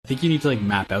think you need to like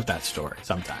map out that story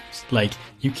sometimes. Like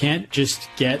you can't just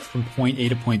get from point A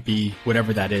to point B,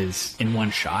 whatever that is, in one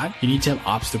shot. You need to have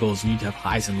obstacles, you need to have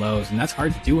highs and lows, and that's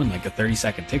hard to do in like a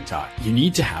 30-second TikTok. You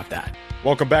need to have that.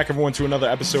 Welcome back, everyone, to another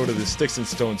episode of the Sticks and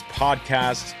Stones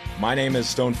podcast. My name is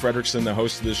Stone Fredrickson, the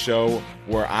host of this show,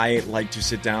 where I like to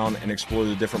sit down and explore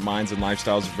the different minds and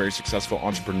lifestyles of very successful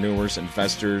entrepreneurs,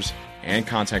 investors, and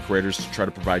content creators to try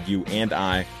to provide you and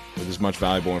I with as much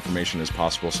valuable information as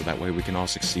possible so that way we can all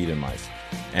succeed in life.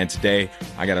 And today,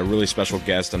 I got a really special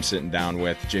guest I'm sitting down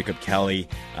with, Jacob Kelly.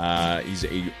 He's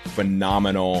a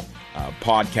phenomenal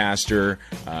podcaster,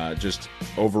 just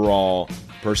overall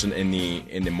person in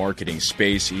the marketing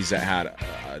space. He's had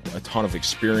a ton of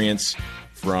experience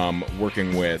from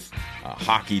working with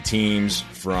hockey teams,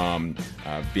 from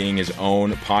being his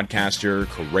own podcaster,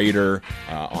 creator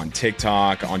on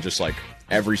TikTok, on just like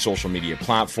every social media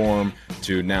platform,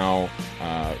 to now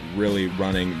really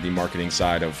running the marketing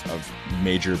side of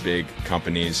major big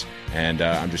companies. And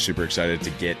I'm just super excited to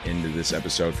get into this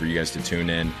episode for you guys to tune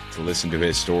in, to listen to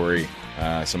his story,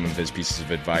 some of his pieces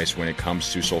of advice when it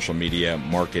comes to social media,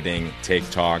 marketing,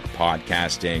 TikTok,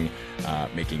 podcasting,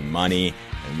 making money.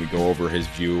 And we go over his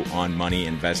view on money,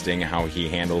 investing, how he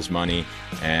handles money.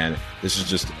 And this is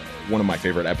just one of my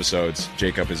favorite episodes.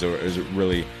 Jacob is a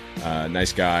really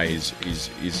nice guy. He's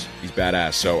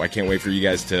badass. So I can't wait for you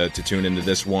guys to tune into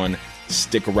this one.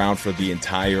 Stick around for the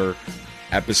entire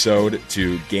episode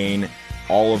to gain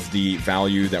all of the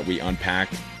value that we unpack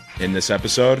in this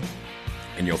episode,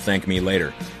 and you'll thank me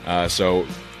later. So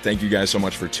thank you guys so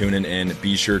much for tuning in.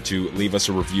 Be sure to leave us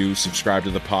a review, subscribe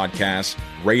to the podcast,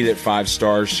 rate it 5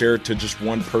 stars, share it to just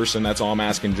one person. That's all I'm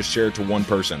asking. Just share it to one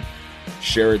person.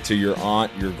 Share it to your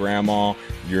aunt, your grandma,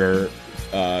 your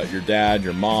dad,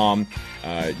 your mom,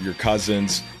 your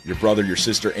cousins, your brother, your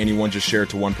sister, anyone. Just share it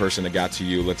to one person that got to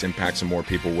you. Let's impact some more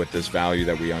people with this value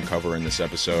that we uncover in this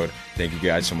episode. Thank you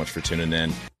guys so much for tuning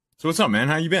in. So what's up, man?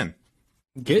 How you been?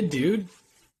 Good, dude.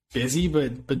 Busy,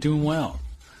 but doing well.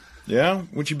 Yeah,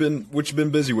 what you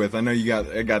been busy with? I know you got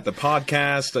the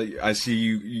podcast. I see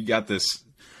you got this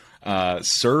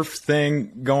surf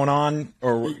thing going on.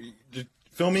 Or just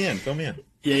fill me in.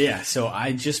 Yeah. So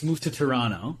I just moved to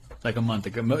Toronto like a month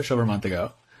ago, much over a month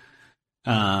ago.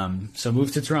 So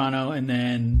moved to Toronto and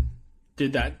then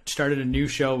started a new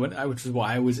show, which is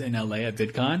why I was in LA at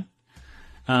VidCon.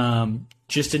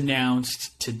 Just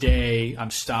announced today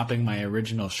I'm stopping my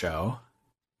original show.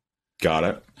 Got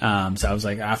it. So I was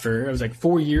like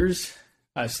 4 years,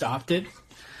 I stopped it.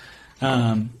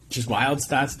 Just wild.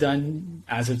 That's done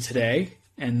as of today.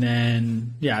 And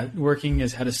then, working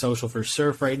as head of social for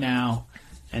Surf right now.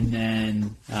 And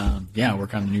then,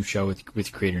 work on the new show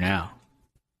with Creator Now.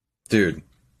 Dude,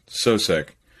 so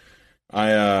sick.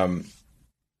 I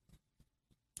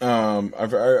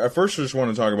first just want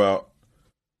to talk about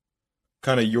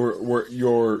kind of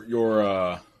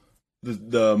your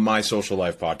the My Social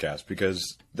Life podcast,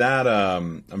 because that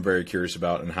I'm very curious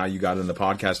about, and how you got in the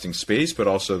podcasting space, but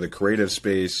also the creative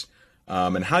space,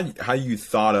 and how you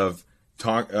thought of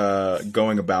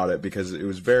going about it, because it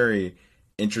was very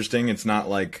interesting. It's not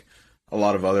like a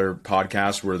lot of other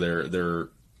podcasts where they're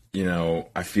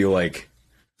I feel like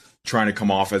trying to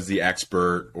come off as the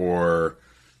expert or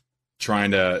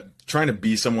trying to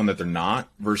be someone that they're not,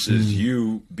 versus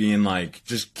you being like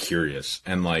just curious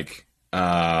and like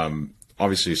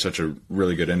obviously such a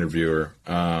really good interviewer,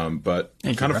 but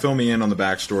kind of fill me in on the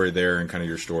backstory there and kind of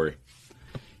your story.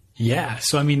 Yeah,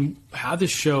 so I mean, how the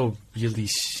show really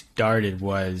started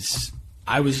was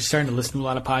I was just starting to listen to a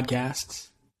lot of podcasts.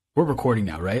 We're recording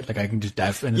now, right? Like I can just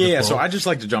dive into the flow. So I just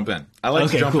like to jump in. I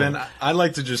like to jump in. I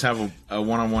like to just have a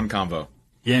one-on-one convo.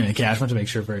 Yeah, man. Okay, I just want to make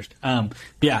sure first. So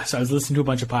I was listening to a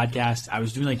bunch of podcasts. I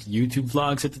was doing like YouTube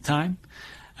vlogs at the time.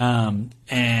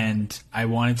 And I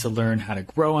wanted to learn how to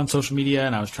grow on social media,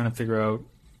 and I was trying to figure out,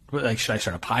 like, should I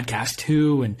start a podcast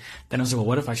too? And then I was like, well,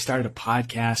 what if I started a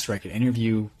podcast where I could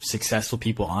interview successful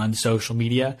people on social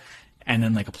media and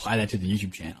then like apply that to the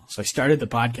YouTube channel? So I started the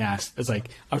podcast. It's like,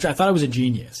 I thought I was a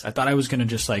genius. I thought I was going to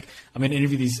just like, I'm going to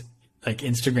interview these like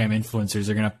Instagram influencers.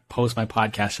 They're going to post my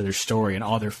podcast to their story and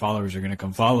all their followers are going to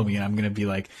come follow me. And I'm going to be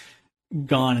like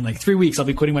gone in like 3 weeks. I'll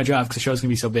be quitting my job because the show's going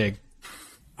to be so big.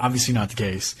 Obviously not the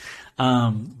case.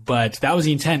 But that was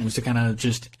the intent, was to kind of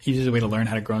just use it as a way to learn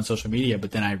how to grow on social media.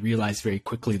 But then I realized very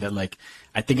quickly that like,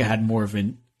 I think I had more of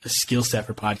a skill set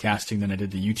for podcasting than I did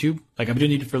the YouTube. Like I've been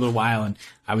doing YouTube for a little while and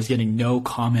I was getting no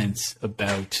comments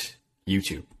about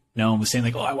YouTube. No one was saying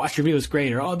like, oh, I watched your video, it's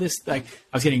great. Or, oh, this, like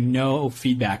I was getting no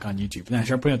feedback on YouTube. And then I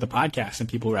started putting out the podcast and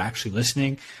people were actually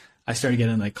listening. I started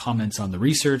getting like comments on the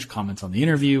research, comments on the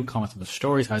interview, comments on the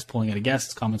stories. I was pulling out of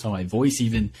guests, comments on my voice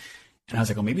even. And I was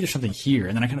like, oh, maybe there's something here.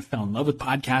 And then I kind of fell in love with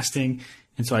podcasting.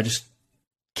 And so I just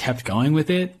kept going with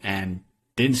it and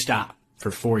didn't stop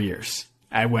for 4 years.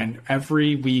 I went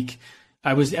every week.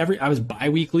 I was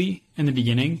bi-weekly in the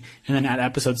beginning. And then at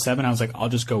episode 7, I was like, I'll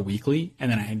just go weekly.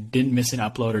 And then I didn't miss an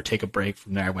upload or take a break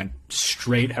from there. I went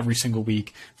straight every single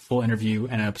week, full interview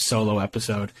and a solo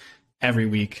episode every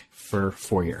week for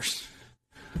 4 years.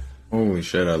 Holy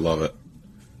shit. I love it.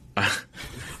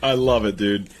 I love it,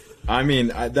 dude. I mean,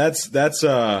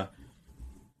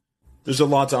 there's a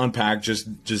lot to unpack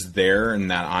just there,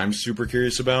 and that I'm super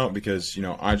curious about because, you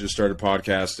know, I just started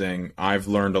podcasting. I've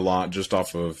learned a lot just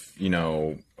off of, you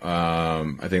know,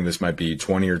 I think this might be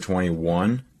 20 or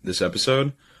 21, this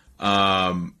episode.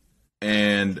 And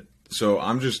so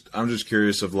I'm just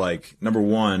curious of, like, number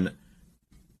one,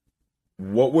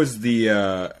 what was the,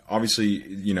 obviously,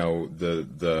 you know,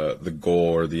 the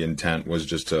goal or the intent was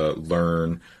just to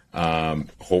learn,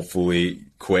 hopefully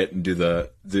quit and do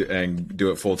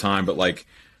it full time. But, like,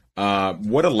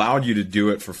 what allowed you to do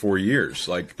it for 4 years?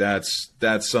 Like, that's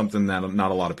something that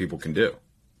not a lot of people can do.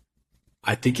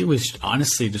 I think it was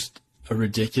honestly just a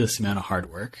ridiculous amount of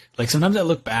hard work. Like, sometimes I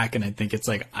look back and I think it's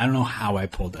like, I don't know how I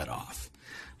pulled that off.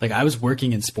 Like, I was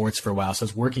working in sports for a while. So I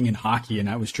was working in hockey, and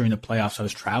I was during the playoffs. I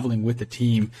was traveling with the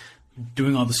team,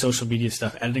 doing all the social media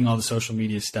stuff, editing all the social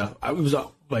media stuff. I was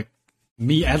like,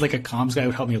 me, I had like a comms guy who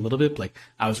would help me a little bit. But, like,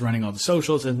 I was running all the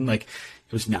socials, and like,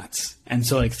 it was nuts. And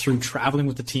so, like, through traveling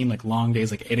with the team, like long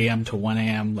days, like 8 a.m. to 1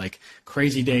 a.m., like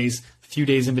crazy days, a few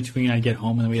days in between, I'd get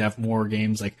home and then we'd have more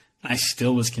games. Like, I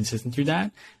still was consistent through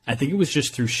that. I think it was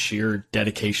just through sheer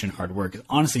dedication, hard work. It's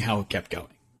honestly how it kept going.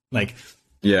 Like,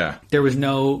 yeah, there was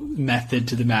no method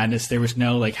to the madness. There was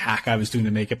no like hack I was doing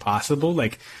to make it possible.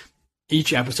 Like,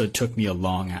 each episode took me a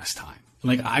long ass time.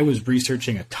 Like, I was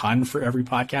researching a ton for every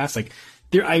podcast. Like,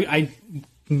 I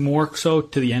more so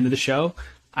to the end of the show,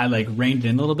 I like reined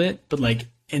in a little bit, but like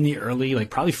in the early, like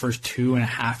probably first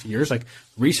 2.5 years, like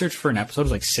research for an episode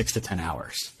was like 6 to 10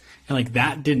 hours. And like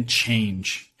that didn't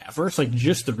change ever. It's like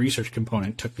just the research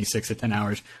component took me 6 to 10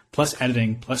 hours, plus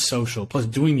editing, plus social, plus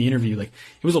doing the interview. Like,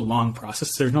 it was a long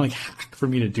process. There's no like hack for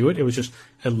me to do it. It was just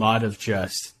a lot of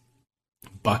just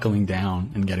buckling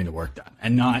down and getting the work done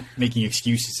and not making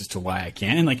excuses as to why I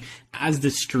can't. And like, as the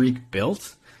streak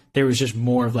built, there was just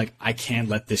more of like, I can't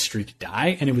let this streak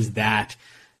die. And it was that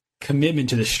commitment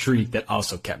to the streak that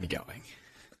also kept me going.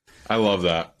 I love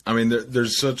that. I mean,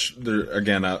 there's a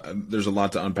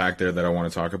lot to unpack there that I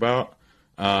want to talk about.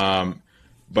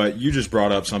 But you just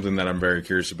brought up something that I'm very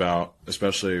curious about,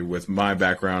 especially with my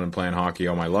background and playing hockey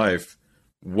all my life.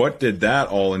 What did that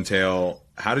all entail?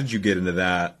 How did you get into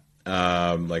that?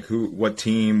 Like, what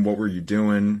team, what were you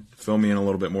doing? Fill me in a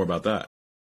little bit more about that.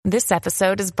 This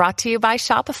episode is brought to you by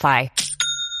Shopify.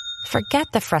 Forget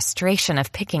the frustration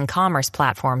of picking commerce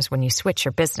platforms when you switch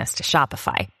your business to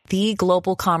Shopify, the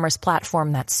global commerce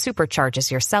platform that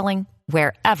supercharges your selling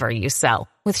wherever you sell.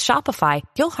 With Shopify,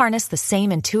 you'll harness the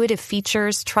same intuitive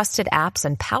features, trusted apps,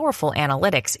 and powerful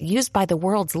analytics used by the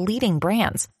world's leading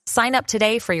brands. Sign up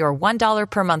today for your $1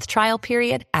 per month trial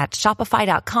period at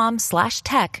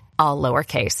shopify.com/tech, all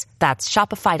lowercase. That's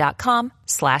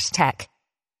shopify.com/tech.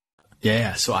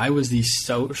 Yeah, so my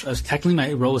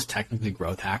role was technically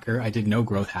growth hacker. I did no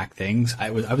growth hack things. I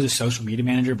was a social media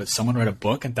manager, but someone read a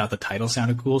book and thought the title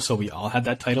sounded cool, so we all had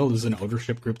that title. It was an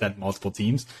ownership group that had multiple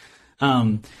teams.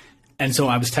 And so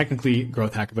I was technically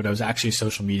growth hacker, but I was actually a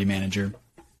social media manager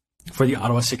for the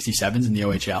Ottawa 67s in the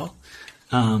OHL.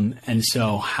 And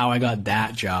so how I got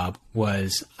that job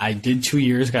was I did 2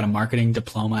 years, got a marketing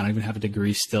diploma. I don't even have a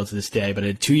degree still to this day, but I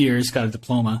did 2 years, got a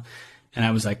diploma. And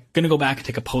I was like, going to go back and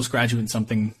take a postgraduate in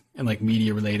something in like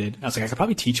media related. I was like, I could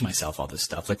probably teach myself all this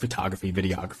stuff, like photography,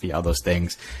 videography, all those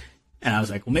things. And I was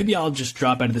like, well, maybe I'll just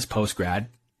drop out of this postgrad.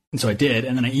 And so I did.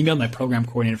 And then I emailed my program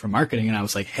coordinator for marketing. And I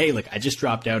was like, hey, like I just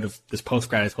dropped out of this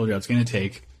postgrad I told you I was going to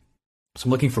take. So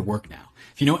I'm looking for work now.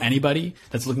 If you know anybody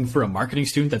that's looking for a marketing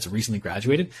student that's recently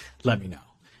graduated, let me know.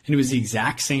 And it was the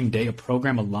exact same day a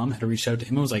program alum had reached out to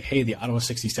him and was like, hey, the Ottawa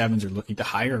 67s are looking to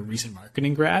hire a recent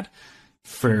marketing grad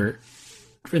for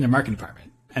in their marketing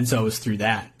department. And so it was through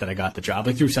that I got the job,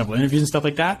 like through several interviews and stuff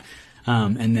like that.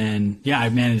 And then, yeah, I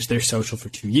managed their social for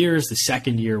 2 years. The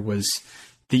second year was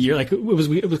the year, like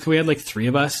we had like 3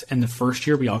 of us. And the first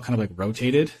year we all kind of like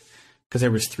rotated because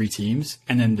there was 3 teams.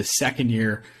 And then the second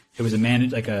year it was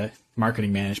a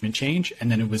marketing management change. And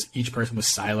then it was each person was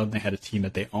siloed and they had a team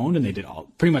that they owned and they did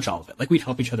pretty much all of it. Like we'd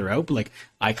help each other out, but like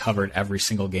I covered every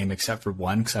single game except for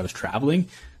one because I was traveling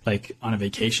like on a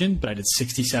vacation, but I did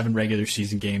 67 regular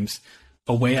season games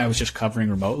away. I was just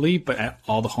covering remotely, but at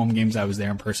all the home games I was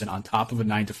there in person on top of a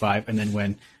 9 to 5. And then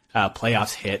when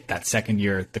playoffs hit that second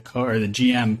year, the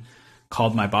GM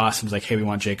called my boss and was like, "Hey, we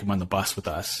want Jacob on the bus with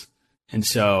us." And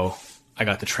so I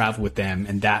got to travel with them.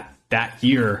 And that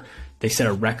year, they set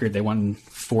a record. They won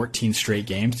 14 straight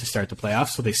games to start the playoffs.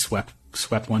 So they swept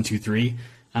 1, 2, 3.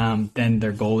 Then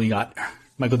their goalie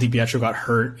Michael DiPietro got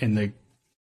hurt in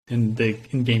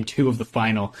game 2 of the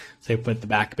final. So they put the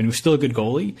backup in. It was still a good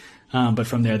goalie. But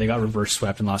from there, they got reverse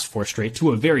swept and lost 4 straight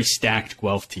to a very stacked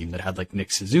Guelph team that had like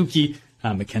Nick Suzuki,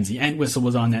 Mackenzie Entwistle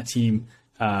was on that team.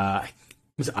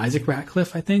 Was Isaac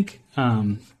Ratcliffe, I think.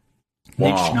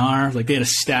 Nick Schnarr, like they had a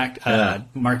stacked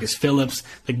Marcus Phillips.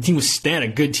 Like the team they had a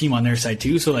good team on their side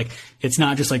too. So like it's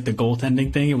not just like the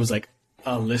goaltending thing. It was like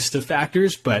a list of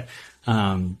factors. But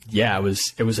it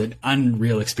was an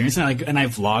unreal experience. And I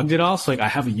vlogged it all. So like I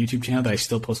have a YouTube channel that I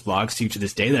still post vlogs to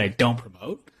this day that I don't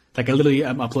promote. Like I literally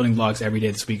am uploading vlogs every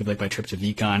day this week of like my trip to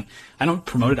VCon. I don't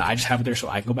promote it. I just have it there so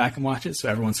I can go back and watch it. So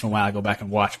every once in a while I go back and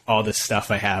watch all this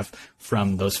stuff I have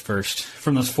from those 4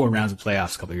 rounds of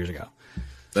playoffs a couple of years ago.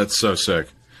 That's so sick.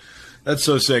 That's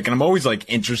so sick. And I'm always like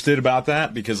interested about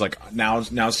that because like now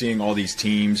seeing all these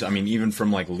teams, I mean, even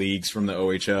from like leagues from the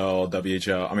OHL,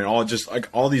 WHL, I mean,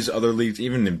 all these other leagues,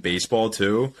 even in baseball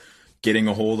too, getting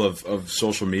a hold of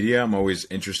social media. I'm always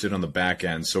interested on the back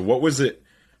end. So what was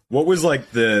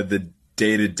like the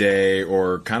day-to-day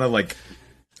or kind of like,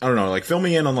 I don't know, like fill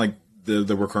me in on like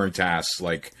the recurring tasks.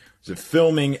 Like was it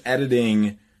filming,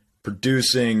 editing,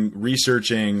 producing,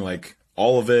 researching, like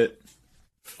all of it?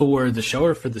 For the show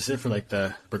or for like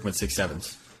the Brookwood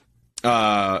 6-7s? For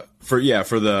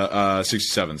the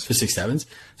 67s. For 6-7s.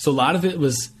 So a lot of it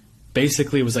was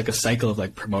like a cycle of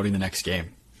like promoting the next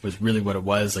game. Was really what it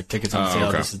was. Like tickets on sale.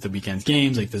 Okay. This is the weekend's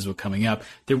games. Like this is what coming up.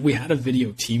 We had a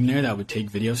video team there that would take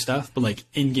video stuff, but like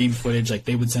in-game footage, like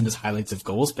they would send us highlights of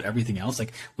goals, but everything else,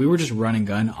 like we were just run and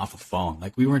gun off a phone.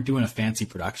 Like we weren't doing a fancy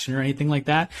production or anything like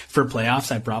that. For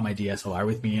playoffs, I brought my DSLR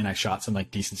with me and I shot some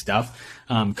like decent stuff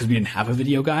because we didn't have a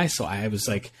video guy. So I was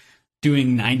like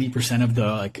doing 90% of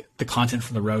the content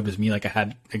from the road was me. Like I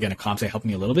had, again, a comp side helping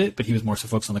me a little bit, but he was more so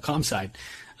focused on the comp side.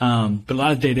 But a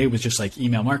lot of day-to-day was just like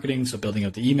email marketing. So building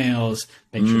out the emails,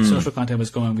 making sure the social content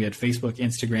was going. We had Facebook,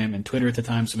 Instagram, and Twitter at the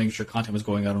time. So making sure content was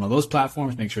going out on all those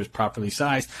platforms, making sure it's properly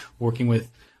sized, working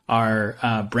with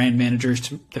our brand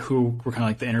managers who were kind of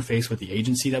like the interface with the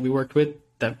agency that we worked with,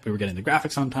 that we were getting the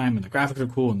graphics on time and the graphics were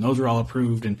cool and those were all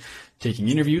approved and taking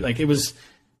interview. Like it was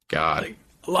like,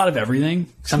 a lot of everything.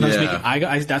 Sometimes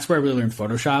that's where I really learned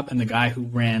Photoshop. And the guy who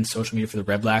ran social media for the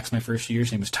Red Blacks my first year,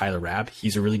 his name was Tyler Rabb.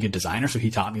 He's a really good designer, so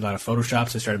he taught me a lot of Photoshop.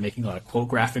 So I started making a lot of quote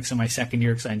graphics in my second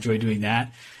year because I enjoyed doing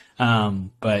that.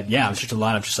 But yeah, it was just a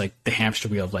lot of just like the hamster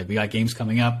wheel of like, we got games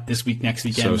coming up this week, next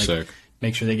weekend. So like, sick.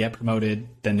 Make sure they get promoted.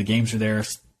 Then the games are there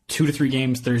 2 to 3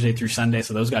 games Thursday through Sunday.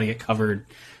 So those got to get covered.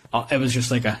 It was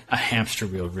just like a hamster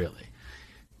wheel, really.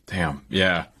 Damn.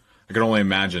 Yeah. I can only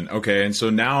imagine. Okay. And so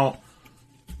now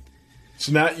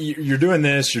you're doing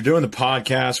this, you're doing the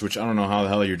podcast, which I don't know how the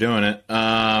hell you're doing it.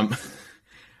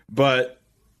 But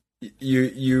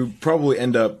you probably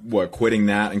end up quitting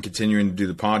that and continuing to do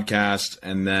the podcast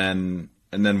and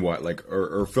then what? Like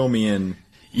or fill me in.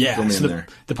 Yeah. Fill me in there.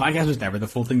 The podcast was never the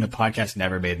full thing. The podcast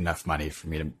never made enough money for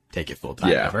me to take it full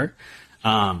time ever.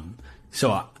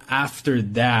 So after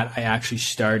that, I actually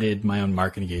started my own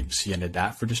marketing agency and did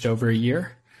that for just over a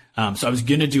year. So I was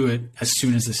going to do it as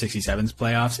soon as the 67s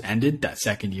playoffs ended that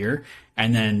second year.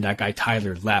 And then that guy,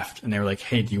 Tyler, left and they were like,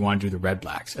 hey, do you want to do the Red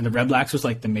Blacks? And the Red Blacks was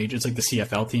like the major, it's like the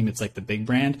CFL team. It's like the big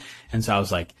brand. And so I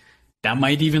was like, that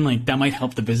might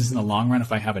help the business in the long run.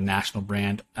 If I have a national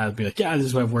brand, I'd be like, yeah, this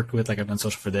is what I've worked with. Like I've done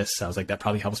social for this. So I was like, that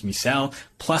probably helps me sell.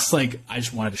 Plus like, I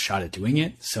just wanted a shot at doing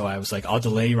it. So I was like, I'll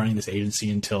delay running this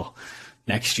agency until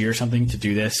next year or something to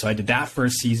do this. So I did that for a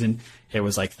season. It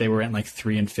was like they were at like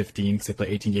 3-15 because they play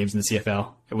 18 games in the CFL.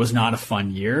 It was not a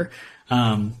fun year.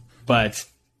 But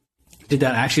did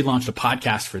that. I actually launched a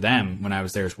podcast for them when I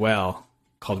was there as well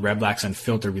called Red Blacks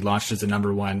Unfiltered. We launched as the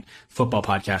 #1 football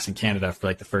podcast in Canada for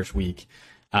like the first week.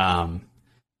 But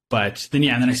then,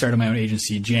 and then I started my own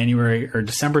agency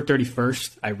December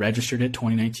 31st. I registered it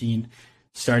 2019,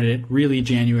 started it really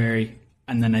January.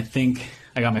 And then I think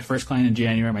I got my first client in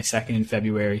January, my second in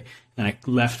February. Then I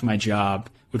left my job,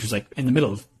 which was like in the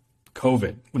middle of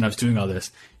COVID when I was doing all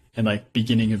this, in like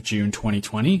beginning of June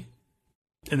 2020.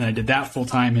 And then I did that full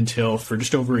time for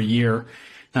just over a year.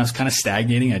 And I was kind of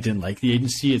stagnating. I didn't like the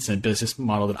agency. It's a business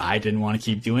model that I didn't want to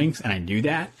keep doing. And I knew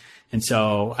that. And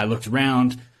so I looked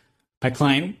around, My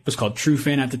client was called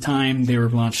TrueFin at the time. They were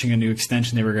launching a new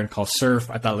extension they were going to call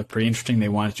Surf. I thought it looked pretty interesting. They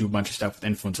wanted to do a bunch of stuff with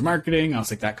influencer marketing. I was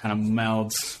like, that kind of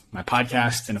melds my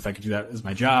podcast, and if I could do that as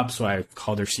my job. So I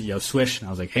called their CEO, Swish, and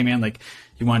I was like, hey, man, like,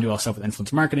 you want to do all stuff with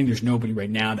influencer marketing? There's nobody right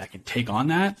now that can take on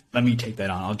that. Let me take that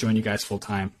on. I'll join you guys full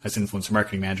time as influencer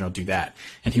marketing manager. I'll do that.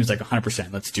 And he was like,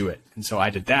 100%, let's do it. And so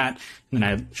I did that. And then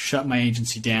I shut my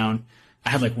agency down. I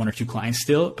had like 1 or 2 clients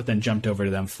still, but then jumped over to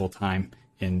them full time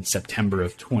in September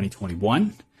of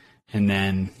 2021. And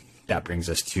then that brings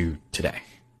us to today.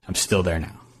 I'm still there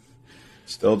now.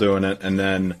 Still doing it. And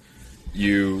then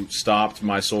you stopped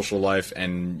My Social Life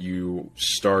and you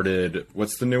started,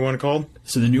 what's the new one called?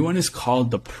 So the new one is called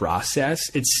The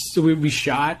Process. So we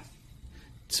shot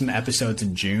some episodes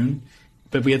in June,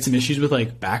 but we had some issues with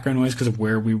like background noise because of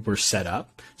where we were set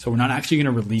up. So we're not actually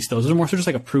going to release those. Those are more so just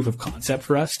like a proof of concept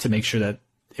for us to make sure that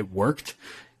it worked.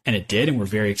 And it did, and we're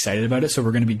very excited about it. So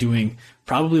we're going to be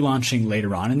probably launching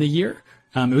later on in the year.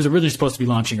 It was originally supposed to be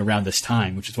launching around this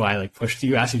time, which is why I like pushed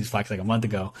you. Asked me to flex like a month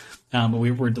ago, but we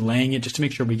were delaying it just to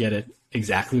make sure we get it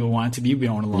exactly what we want it to be. We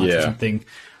don't want to launch something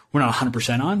we're not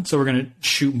 100% on. So we're going to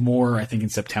shoot more. I think in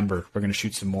September we're going to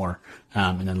shoot some more,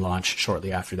 and then launch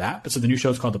shortly after that. But so the new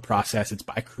show is called The Process. It's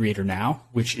by Creator Now,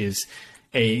 which is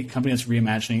a company that's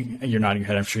reimagining, you're nodding your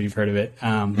head, I'm sure you've heard of it.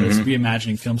 It's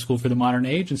reimagining film school for the modern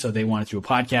age. And so they wanted to do a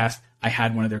podcast. I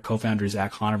had one of their co-founders,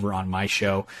 Zach Honover, on my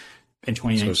show in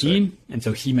 2019. And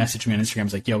so he messaged me on Instagram.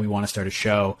 He's like, yo, we want to start a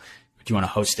show. Do you want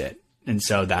to host it? And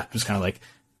so that was kind of like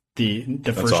the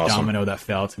first domino that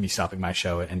fell to me stopping my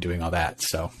show and doing all that.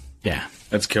 So yeah.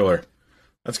 That's killer.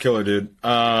 That's killer, dude.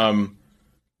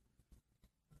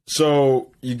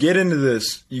 So you get into the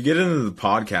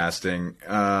podcasting,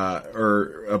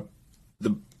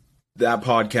 that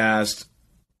podcast.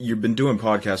 You've been doing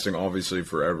podcasting obviously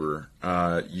forever.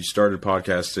 You started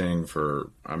podcasts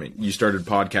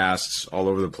all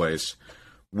over the place.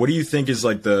 What do you think is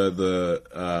like let's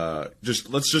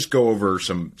just go over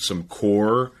some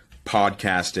core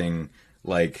podcasting,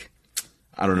 like,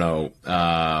 I don't know,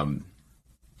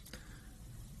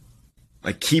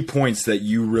 like key points that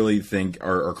you really think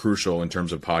are crucial in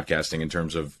terms of podcasting, in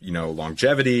terms of,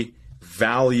 longevity,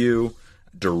 value,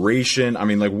 duration. I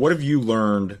mean, like, what have you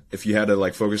learned if you had to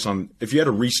like focus on, if you had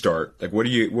to restart, like, what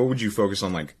would you focus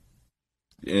on, like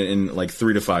in like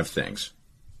 3 to 5 things?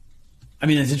 I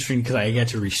mean, it's interesting because I get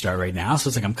to restart right now. So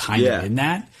it's like, I'm kind of in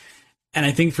that. And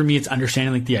I think for me, it's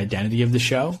understanding like the identity of the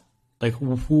show. Like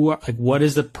what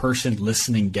is the person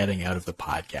listening getting out of the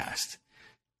podcast?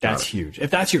 That's huge.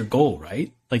 If that's your goal,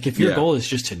 right? Like if your goal is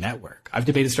just to network, I've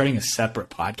debated starting a separate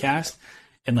podcast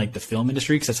in like the film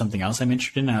industry, because that's something else I'm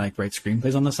interested in. I like write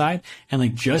screenplays on the side, and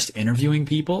like just interviewing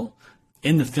people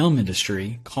in the film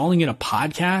industry, calling it a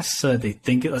podcast so that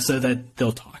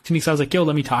they'll talk to me. So I was like, yo,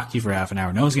 let me talk to you for half an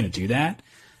hour. No one's going to do that.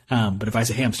 But if I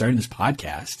say, hey, I'm starting this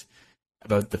podcast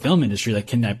about the film industry, like,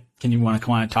 can you want to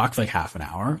come on and talk for like half an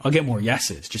hour? I'll get more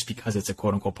yeses just because it's a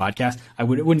quote unquote podcast. I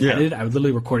wouldn't edit it. I would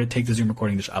literally record it, take the Zoom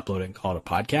recording, just upload it and call it a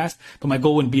podcast. But my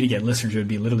goal wouldn't be to get listeners. It would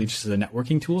be literally just as a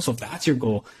networking tool. So if that's your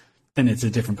goal, then it's a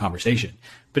different conversation.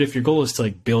 But if your goal is to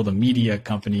like build a media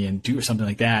company and do something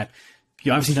like that,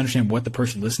 you obviously need to understand what the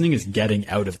person listening is getting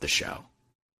out of the show.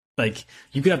 Like,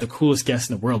 you could have the coolest guest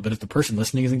in the world, but if the person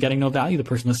listening isn't getting no value, the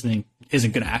person listening is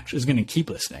going to keep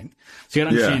listening. So you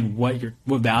got to understand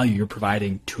what value you're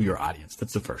providing to your audience.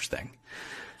 That's the first thing.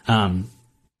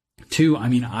 2, I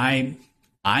mean,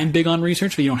 I'm big on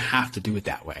research, but you don't have to do it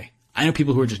that way. I know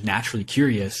people who are just naturally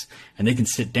curious, and they can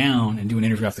sit down and do an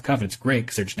interview off the cuff, and it's great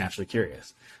because they're just naturally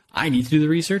curious. I need to do the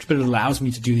research, but it allows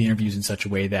me to do the interviews in such a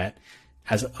way that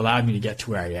has allowed me to get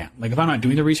to where I am. Like, if I'm not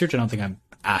doing the research, I don't think I'm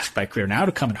asked by Creator Now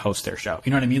to come and host their show.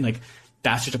 You know what I mean? Like,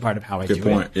 that's just a part of how I do it. Good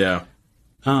point. Yeah.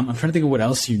 I'm trying to think of what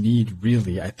else you need,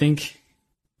 really. I think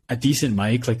a decent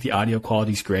mic, like the audio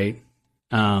quality is great.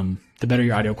 The better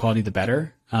your audio quality, the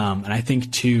better. And I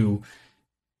think, too,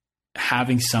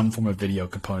 having some form of video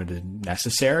component is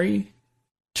necessary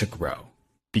to grow,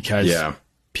 because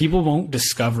people won't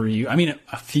discover you. I mean,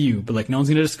 a few, but like, no one's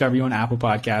going to discover you on Apple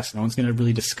Podcasts. No one's going to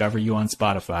really discover you on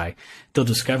Spotify. They'll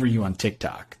discover you on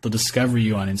TikTok. They'll discover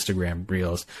you on Instagram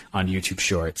Reels, on YouTube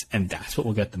Shorts, and that's what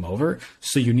will get them over.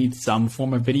 So you need some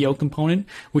form of video component,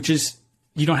 which is,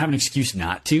 you don't have an excuse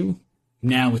not to.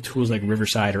 Now with tools like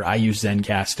Riverside, or I use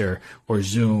Zencaster or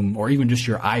Zoom, or even just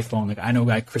your iPhone. Like, I know a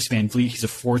guy, Chris Van Vliet, he's a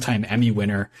 4-time Emmy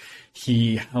winner.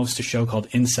 He hosts a show called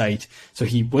Insight. So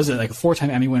he was a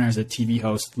 4-time Emmy winner as a TV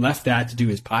host, left that to do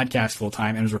his podcast full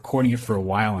time, and was recording it for a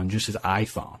while on just his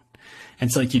iPhone.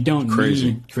 And so like, you don't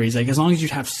need crazy, like, as long as you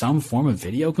have some form of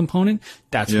video component,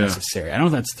 that's necessary. I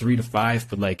don't know if that's 3 to 5,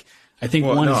 but like, I think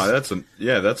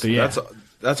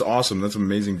that's awesome. That's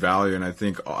amazing value, and I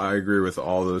think I agree with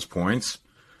all those points.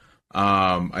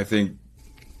 I think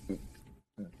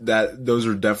that those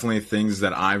are definitely things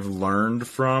that I've learned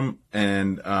from,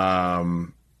 and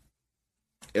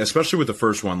especially with the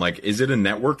first one, like, is it a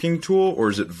networking tool or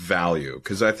is it value?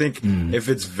 Because I think if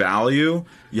it's value,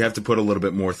 you have to put a little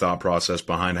bit more thought process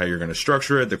behind how you're going to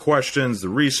structure it, the questions, the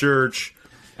research,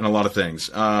 and a lot of things.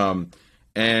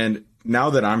 And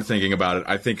now that I'm thinking about it,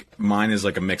 I think mine is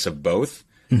like a mix of both,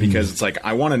 because it's like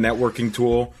I want a networking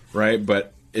tool, right?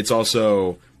 But it's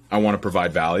also I want to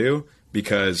provide value,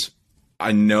 because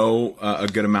I know a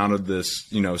good amount of this,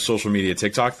 social media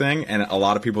TikTok thing, and a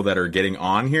lot of people that are getting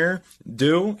on here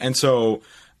do. And so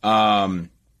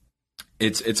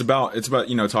it's about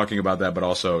talking about that, but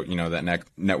also, that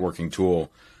networking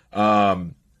tool.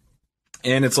 And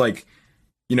it's like,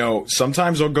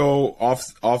 sometimes I'll go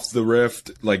off the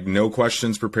rift, like no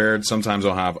questions prepared. Sometimes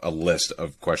I'll have a list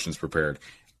of questions prepared.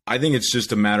 I think it's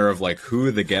just a matter of like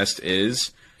who the guest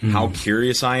is, how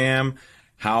curious I am.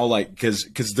 How, like,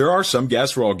 because there are some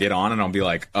guests where I'll get on and I'll be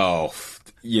like, oh,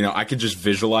 I could just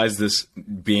visualize this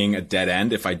being a dead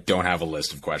end if I don't have a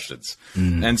list of questions.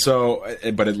 And so,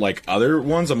 but like other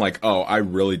ones, I'm like, oh, I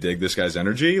really dig this guy's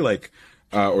energy, like,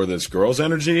 or this girl's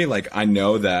energy. Like, I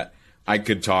know that I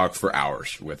could talk for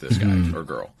hours with this guy or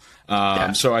girl.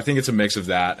 So I think it's a mix of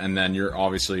that. And then you're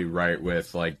obviously right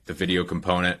with like the video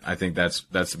component. I think that's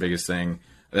the biggest thing.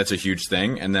 That's a huge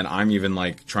thing. And then I'm even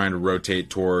like trying to rotate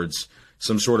towards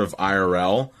some sort of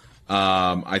IRL.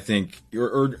 I think,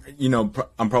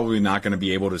 I'm probably not going to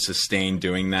be able to sustain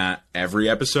doing that every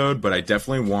episode, but I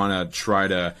definitely want to try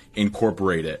to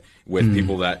incorporate it with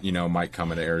people that, might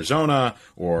come into Arizona,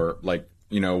 or like,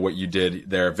 what you did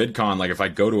there at VidCon. Like if I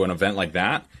go to an event like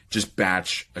that, just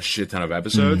batch a shit ton of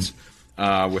episodes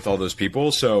with all those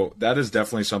people. So that is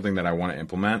definitely something that I want to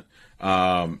implement.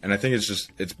 And I think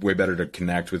it's way better to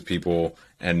connect with people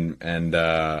and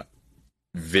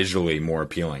visually more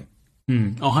appealing.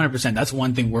 100%. That's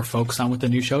one thing we're focused on with the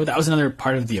new show. That was another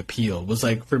part of the appeal, was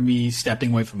like for me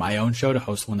stepping away from my own show to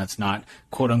host one that's not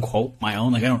quote unquote my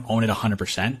own. Like I don't own it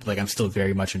 100%. Like I'm still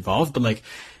very much involved, but like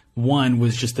one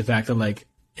was just the fact that like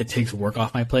it takes work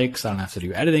off my plate because I don't have to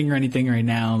do editing or anything right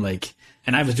now. Like,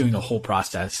 and I was doing the whole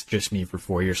process, just me, for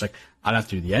 4 years. Like I'd have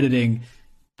to do the editing.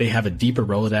 They have a deeper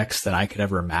Rolodex than I could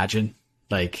ever imagine.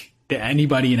 Like,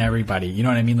 anybody and everybody, you know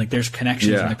what I mean? Like there's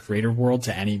connections in the creator world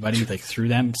to anybody, like through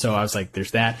them. So I was like,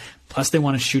 there's that. Plus they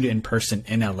want to shoot it in person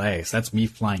in LA. So that's me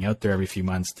flying out there every few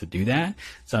months to do that.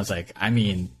 So I was like, I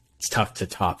mean, it's tough to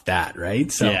top that, right?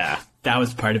 So that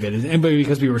was part of it. And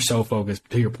because we were so focused,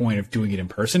 to your point, of doing it in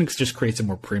person, it just creates a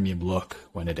more premium look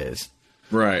when it is.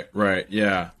 Right.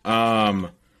 Yeah.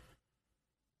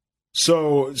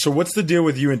 So what's the deal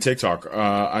with you and TikTok?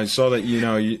 I saw that,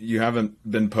 you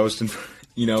haven't been posting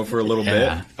for a little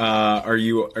bit. Are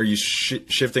you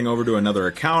shifting over to another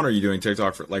account? Are you doing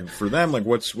TikTok for them? Like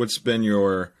what's been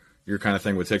your kind of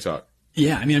thing with TikTok?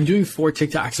 Yeah, I mean, I'm doing 4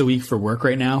 TikToks a week for work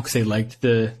right now because they liked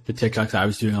the TikToks I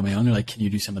was doing on my own. They're like, can you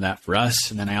do some of that for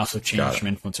us? And then I also changed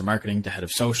from influencer marketing to head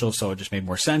of social, so it just made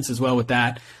more sense as well with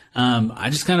that. I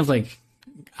just kind of like,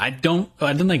 I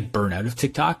didn't like burn out of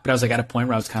TikTok, but I was like at a point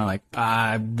where I was kind of like,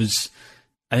 I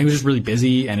think it was just really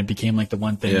busy, and it became like the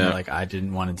one thing that like I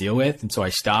didn't want to deal with, and so I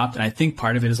stopped. And I think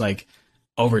part of it is like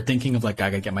overthinking of like, I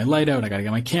gotta get my light out, I gotta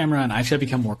get my camera, and I actually have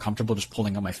become more comfortable just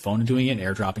pulling up my phone and doing it,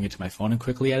 airdropping it to my phone and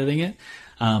quickly editing it.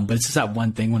 But it's just that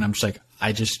one thing when I'm just like,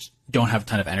 I just don't have a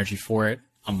ton of energy for it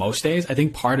on most days. I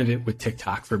think part of it with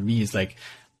TikTok for me is like,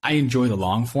 I enjoy the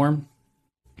long form.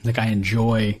 Like I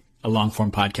enjoy a long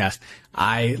form podcast.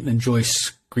 I enjoy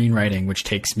screenwriting, which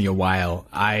takes me a while.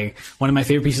 One of my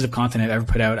favorite pieces of content I've ever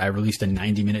put out, I released a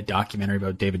 90-minute documentary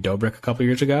about David Dobrik a couple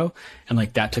years ago. And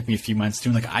like that took me a few months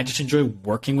doing. Like I just enjoy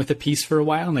working with a piece for a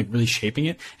while and like really shaping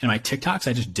it. And my TikToks,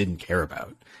 I just didn't care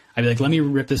about. I'd be like, let me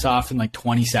rip this off in like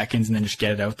 20 seconds and then just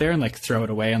get it out there and like throw it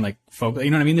away and like focus. You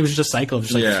know what I mean? There was just a cycle of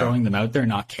just like throwing them out there and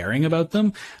not caring about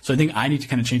them. So I think I need to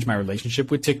kind of change my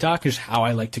relationship with TikTok, just how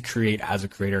I like to create as a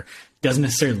creator. Doesn't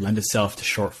necessarily lend itself to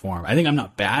short form. I think I'm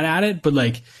not bad at it, but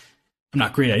like I'm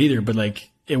not great at it either. But like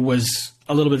it was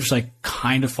a little bit just like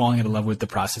kind of falling in love with the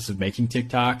process of making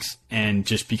TikToks and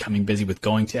just becoming busy with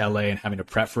going to LA and having to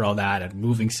prep for all that and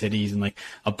moving cities and like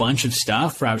a bunch of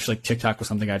stuff where I was just like, TikTok was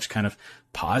something I just kind of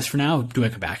paused for now. Do I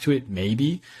come back to it?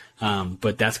 Maybe.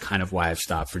 But that's kind of why I've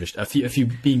stopped, for just a few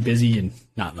being busy and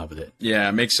not in love with it. Yeah,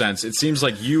 it makes sense. It seems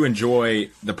like you enjoy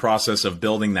the process of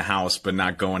building the house, but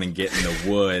not going and getting the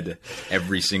wood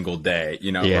every single day,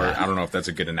 or I don't know if that's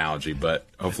a good analogy, but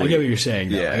hopefully I get what you're saying.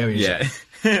 Though. Yeah. I get what you're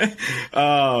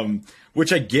saying.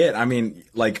 which I get. I mean,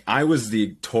 like, I was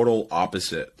the total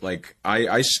opposite. Like,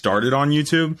 I started on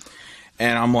YouTube,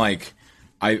 and I'm like,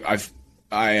 I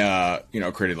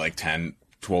created like 10,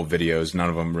 12 videos. None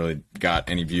of them really got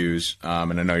any views.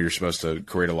 And I know you're supposed to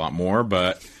create a lot more,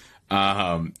 but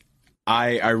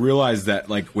I realized that,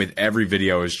 like, with every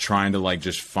video I was trying to, like,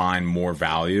 just find more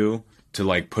value to,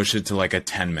 like, push it to like a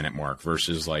 10-minute mark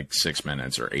versus like 6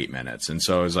 minutes or 8 minutes. And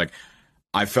so it was like,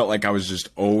 I felt like I was just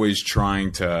always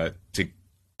trying to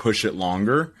push it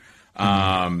longer.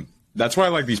 That's why I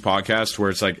like these podcasts where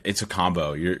it's like, it's a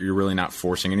combo. You're really not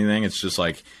forcing anything. It's just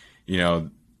like, you know,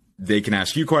 they can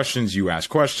ask you questions, you ask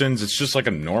questions. It's just like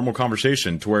a normal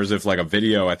conversation. To whereas if like a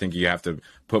video, I think you have to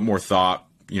put more thought,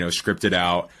 you know, script it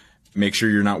out, make sure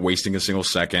you're not wasting a single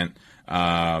second.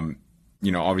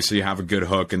 You know, obviously you have a good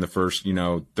hook in the first, you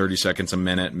know, 30 seconds, a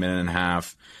minute, minute and a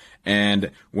half.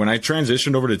 And when I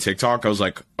transitioned over to TikTok, I was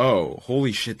like, oh,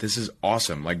 holy shit, this is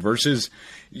awesome. Like, versus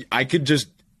I could just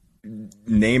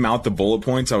name out the bullet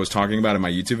points I was talking about in my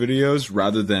YouTube videos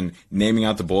rather than naming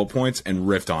out the bullet points and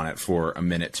riffed on it for a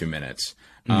minute, 2 minutes.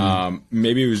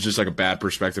 Maybe it was just like a bad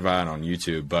perspective I had on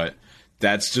YouTube, but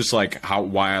that's just like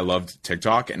why I loved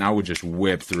TikTok, and I would just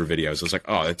whip through videos. I was like,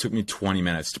 oh, it took me 20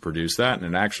 minutes to produce that,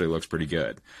 and it actually looks pretty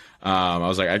good. I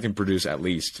was like, I can produce at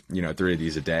least, you know, 3 of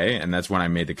these a day, and that's when I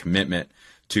made the commitment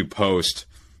to post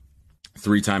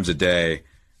 3 times a day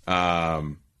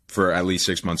for at least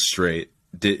 6 months straight.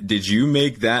 Did you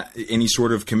make that any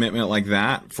sort of commitment like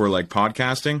that for like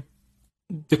podcasting?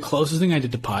 The closest thing I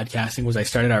did to podcasting was I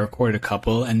recorded a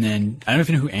couple, and then I don't know if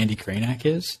you know who Andy Krainak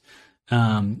is.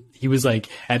 He was like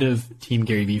head of Team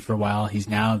Gary Vee for a while. He's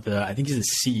now I think he's the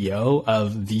CEO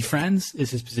of VeeFriends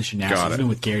is his position now. So he's been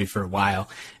with Gary for a while.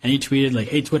 And he tweeted like,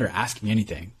 hey, Twitter, ask me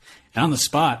anything. And on the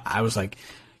spot, I was like,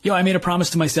 yo, I made a promise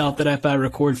to myself that if I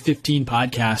record 15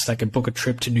 podcasts, I could book a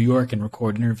trip to New York and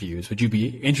record interviews. Would you be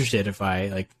interested if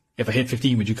I hit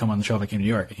 15, would you come on the show if I came to New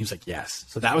York? And he was like, yes.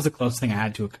 So that was the closest thing I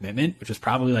had to a commitment, which was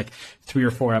probably like 3 or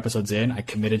 4 episodes in. I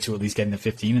committed to at least getting to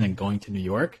 15 and then going to New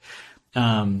York.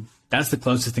 That's the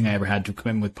closest thing I ever had to a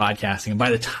commitment with podcasting. And by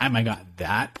the time I got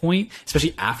that point,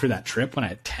 especially after that trip when I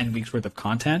had 10 weeks worth of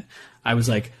content, I was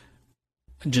like,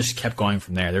 just kept going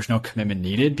from there. There's no commitment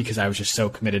needed because I was just so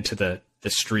committed to the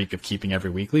streak of keeping every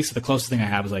weekly. So the closest thing I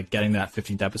had was like getting that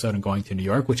 15th episode and going to New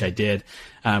York, which I did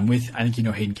with, I think you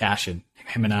know Hayden Cashin.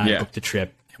 Him and I booked the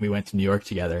trip and we went to New York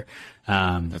together.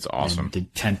 That's awesome.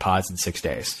 Did 10 pods in 6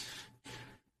 days.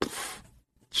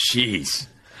 Jeez.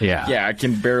 Yeah. Yeah, I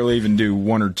can barely even do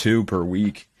 1 or 2 per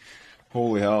week.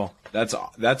 Holy hell. That's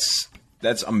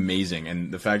amazing.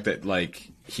 And the fact that like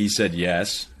he said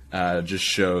yes just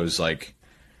shows like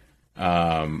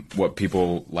what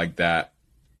people like that,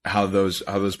 how those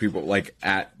people like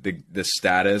at the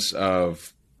status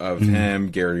of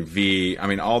him, Gary Vee. I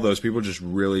mean, all those people just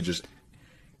really just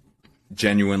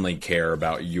genuinely care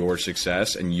about your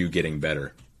success and you getting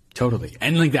better. Totally.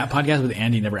 And like that podcast with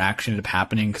Andy never actually ended up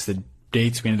happening because the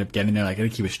dates we ended up getting there, like I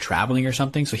think he was traveling or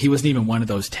something. So he wasn't even one of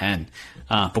those 10.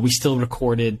 But we still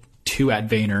recorded 2 at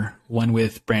Vayner, one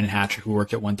with Brandon Hatcher, who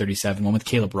worked at 137, one with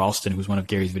Caleb Ralston, who was one of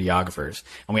Gary's videographers.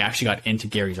 And we actually got into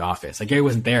Gary's office. Like Gary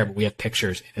wasn't there, but we have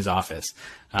pictures in his office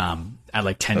at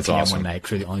like 10 p.m. awesome. one night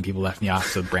because we were the only people left in the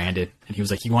office with Brandon. And he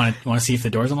was like, you want to see if the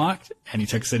door's unlocked? And he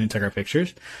took us in and took our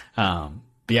pictures. But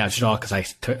yeah, it's just all because I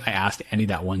asked Andy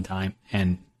that one time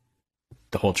and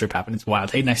the whole trip happened. It's wild.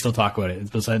 Hayden and I still talk about it.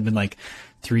 It's been like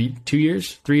 3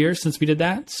 years since we did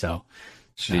that. So,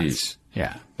 jeez,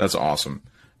 that's awesome.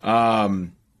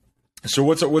 So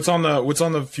what's on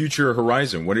the future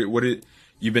horizon?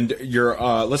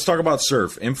 Let's talk about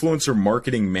Surf, influencer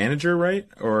marketing manager, right?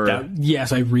 Or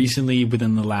yes, I recently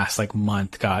within the last like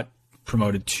month got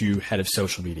promoted to head of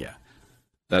social media.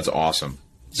 That's awesome.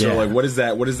 So like, what does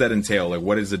that entail? Like,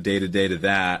 what is the day to day to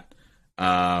that?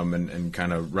 And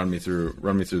kind of run me through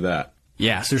that.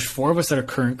 Yeah, so there's 4 of us that are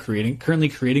currently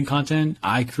creating content.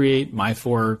 I create my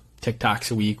 4 TikToks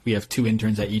a week. We have 2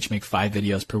 interns that each make 5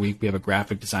 videos per week. We have a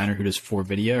graphic designer who does 4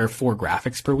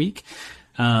 graphics per week.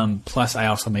 Plus I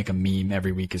also make a meme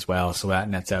every week as well. So that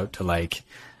nets out to like,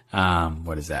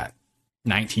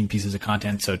 19 pieces of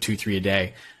content. So 2-3 a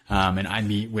day. And I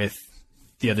meet with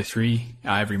the other 3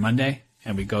 every Monday.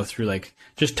 And we go through like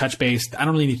just touch base. I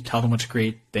don't really need to tell them what to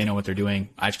create. They know what they're doing.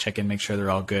 I just check in, make sure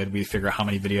they're all good. We figure out how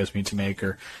many videos we need to make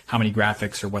or how many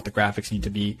graphics or what the graphics need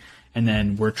to be. And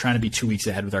then we're trying to be 2 weeks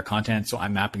ahead with our content. So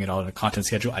I'm mapping it all in a content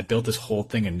schedule. I built this whole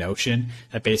thing in Notion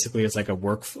that basically is like a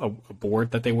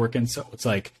board that they work in. So it's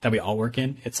like that we all work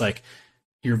in. It's like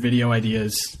your video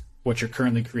ideas, what you're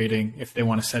currently creating. If they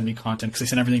want to send me content, because they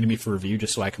send everything to me for review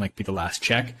just so I can like be the last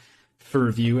check. for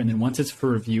review. And then once it's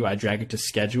for review, I drag it to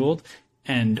scheduled,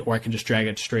 or I can just drag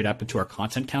it straight up into our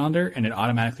content calendar, and it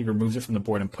automatically removes it from the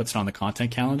board and puts it on the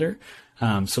content calendar.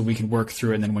 So we can work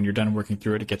through it. And then when you're done working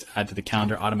through it, it gets added to the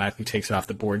calendar, automatically takes it off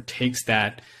the board, takes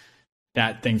that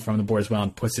thing from the board as well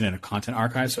and puts it in a content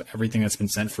archive. So everything that's been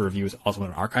sent for review is also in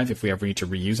an archive. If we ever need to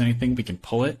reuse anything, we can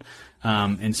pull it.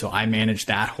 And so I manage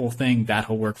that whole thing, that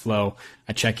whole workflow.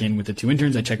 I check in with the 2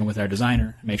 interns. I check in with our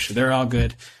designer, make sure they're all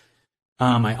good.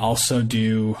 I also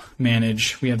do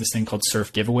manage, we have this thing called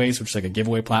Surf Giveaways, which is like a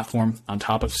giveaway platform on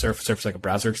top of Surf. Surf's like a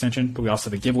browser extension, but we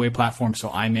also have a giveaway platform. So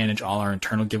I manage all our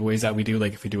internal giveaways that we do.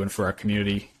 Like if we do it for our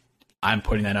community, I'm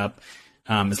putting that up.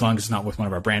 As long as it's not with one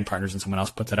of our brand partners and someone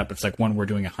else puts that up. If it's like one we're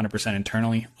doing 100%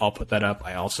 internally, I'll put that up.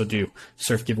 I also do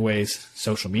Surf giveaways,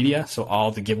 social media. So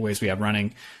all the giveaways we have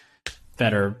running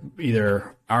that are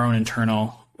either our own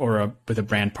internal or with a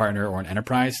brand partner or an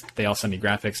enterprise, they all send me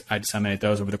graphics. I disseminate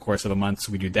those over the course of a month.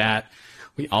 So we do that.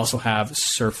 We also have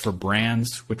Surf for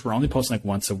Brands, which we're only posting like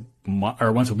once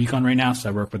a week on right now. So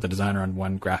I work with the designer on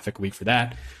 1 graphic a week for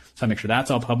that. So I make sure that's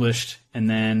all published. And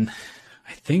then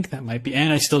I think that might be,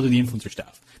 and I still do the influencer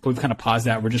stuff, but we've kind of paused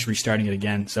that. We're just restarting it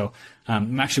again. So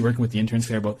I'm actually working with the interns.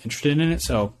 They're both interested in it.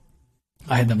 So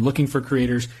I had them looking for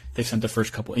creators. They've sent the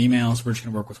first couple emails. We're just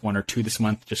going to work with 1 or 2 this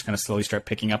month, just kind of slowly start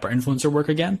picking up our influencer work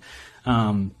again.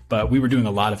 But we were doing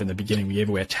a lot of it in the beginning. We gave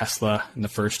away a Tesla in the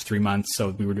first 3 months.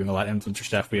 So we were doing a lot of influencer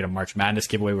stuff. We had a March Madness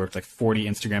giveaway. We worked like 40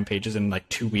 Instagram pages in like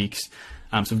 2 weeks.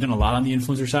 So we've done a lot on the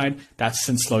influencer side. That's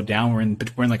since slowed down. We're in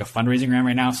like a fundraising round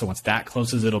right now. So once that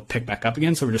closes, it'll pick back up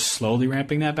again. So we're just slowly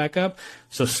ramping that back up.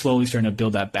 So slowly starting to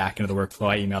build that back into the workflow.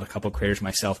 I emailed a couple of creators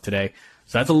myself today.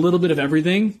 So that's a little bit of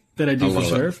everything that I do for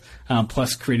Surf.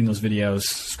 Plus creating those videos,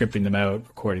 scripting them out,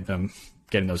 recording them,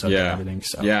 getting those up and everything.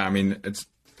 So yeah, I mean, it's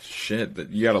shit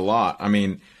that you got a lot. I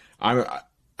mean, but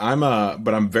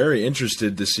I'm very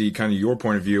interested to see kind of your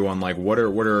point of view on like what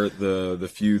are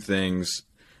the few things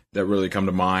that really come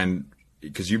to mind,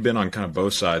 because you've been on kind of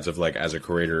both sides of like as a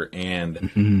creator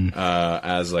and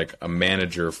as like a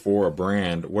manager for a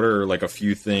brand. What are like a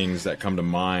few things that come to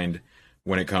mind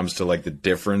when it comes to like the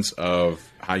difference of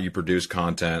how you produce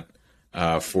content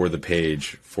for the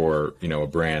page for, you know, a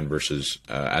brand versus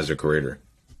as a creator?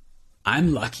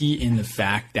 I'm lucky in the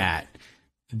fact that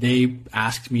they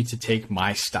asked me to take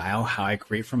my style, how I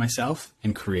create for myself,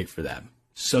 and create for them.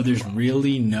 So there's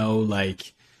really no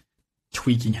like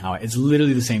tweaking it's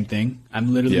literally the same thing.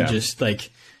 I'm literally just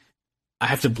like, I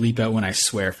have to bleep out when I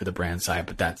swear for the brand side,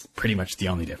 but that's pretty much the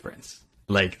only difference.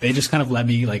 Like they just kind of let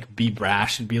me like be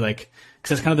brash and be like,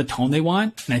 because that's kind of the tone they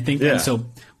want. And I think that, so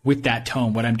with that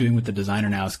tone, what I'm doing with the designer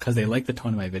now is because they like the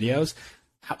tone of my videos.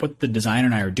 What the designer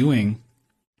and I are doing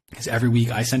is every week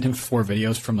I send him 4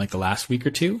 videos from like the last week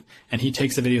or 2, and he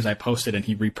takes the videos I posted and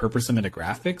he repurposes them into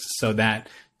graphics so that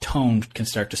tone can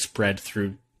start to spread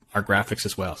through our graphics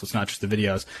as well. So it's not just the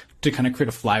videos, to kind of create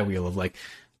a flywheel of like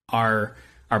our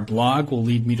blog will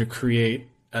lead me to create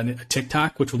a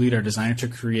TikTok, which will lead our designer to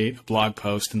create a blog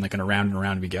post, and like around and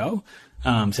around we go. To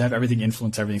have everything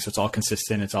influence everything. So it's all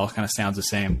consistent. It's all kind of sounds the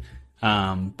same.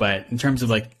 But in terms of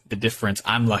like the difference,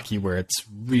 I'm lucky where it's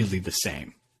really the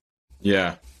same.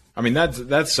 Yeah. I mean,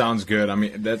 that sounds good.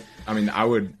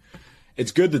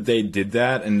 It's good that they did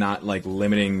that and not like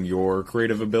limiting your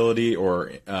creative ability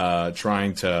or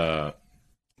trying to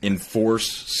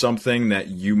enforce something that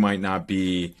you might not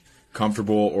be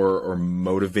comfortable or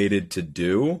motivated to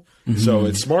do. Mm-hmm. So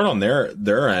it's smart on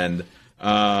their end.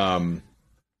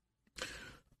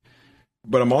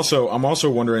 But I'm also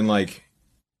wondering like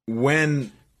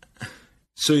when.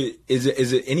 So is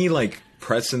it any like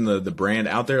pressing the brand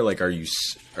out there? Like, are you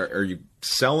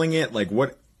selling it? Like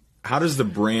what? How does the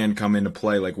brand come into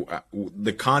play? Like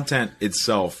the content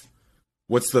itself,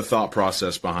 what's the thought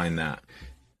process behind that?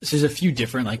 So there's a few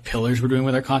different like pillars we're doing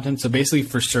with our content. So basically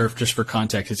for Surf, just for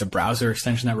context, it's a browser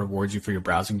extension that rewards you for your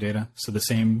browsing data. So the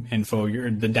same info,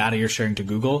 the data you're sharing to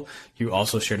Google, you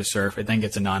also share to Surf. It then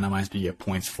gets anonymized, but you get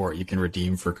points for it. You can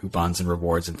redeem for coupons and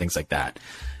rewards and things like that.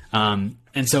 And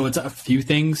so it's a few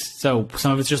things. So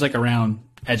some of it's just like around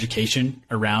education,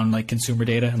 around like consumer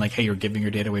data, and like, hey, you're giving your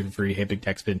data away for free. Hey, Big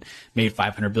Tech's been made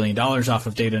 $500 billion off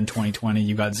of data in 2020.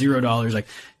 You got $0. Like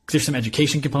there's some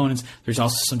education components. There's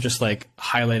also some just like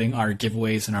highlighting our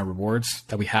giveaways and our rewards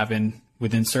that we have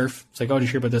within Surf. It's like, oh, did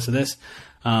you hear about this or this?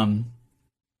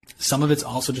 Some of it's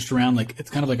also just around like, it's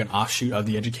kind of like an offshoot of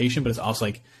the education, but it's also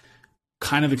like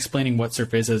kind of explaining what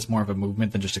Surf is as more of a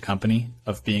movement than just a company,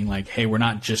 of being like, hey, we're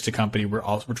not just a company. We're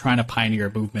trying to pioneer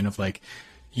a movement of like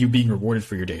you being rewarded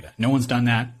for your data. No one's done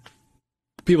that.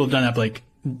 People have done that, but like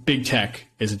Big Tech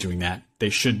isn't doing that. They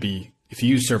should be if you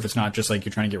use Surf, it's not just like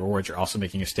you're trying to get rewards. You're also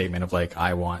making a statement of like,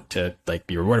 I want to like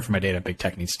be rewarded for my data. Big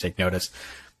tech needs to take notice.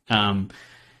 So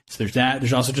there's that.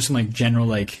 There's also just some like general,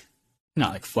 like,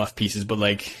 not like fluff pieces, but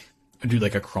like I do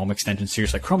like a Chrome extension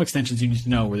series. Like Chrome extensions, you need to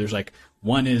know where there's like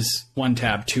one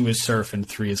tab, 2 is Surf, and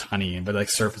 3 is Honey. But like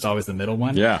Surf is always the middle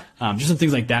one. Yeah. Just some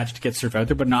things like that just to get Surf out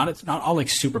there, but it's not all like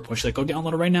super push. Like go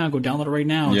download it right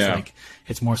now. Yeah. It's like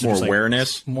it's more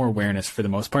awareness. More awareness for the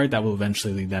most part. That will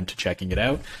eventually lead them to checking it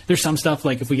out. There's some stuff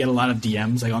like if we get a lot of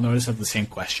DMs, like I'll notice of the same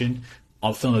question,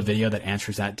 I'll film a video that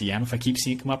answers that DM. If I keep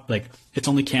seeing it come up, like it's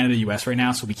only Canada, US right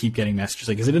now, so we keep getting messages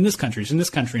like, is it in this country? It's in this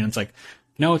country, and it's like,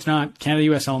 no, it's not.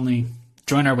 Canada, US only.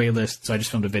 Join our wait list. So I just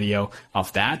filmed a video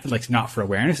off that. Like not for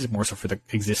awareness, it's more so for the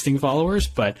existing followers,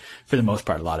 but for the most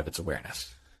part, a lot of it's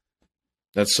awareness.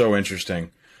 That's so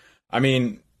interesting. I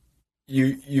mean,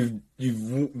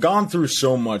 you've gone through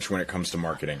so much when it comes to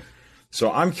marketing.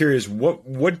 So I'm curious,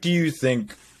 what do you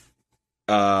think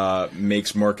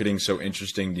makes marketing so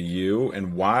interesting to you,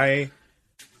 and why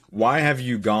have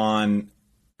you gone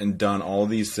and done all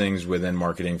these things within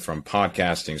marketing, from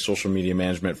podcasting, social media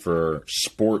management for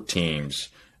sport teams,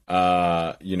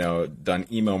 done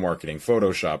email marketing,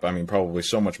 Photoshop. I mean, probably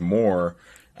so much more.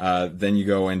 Then you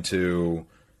go into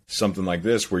something like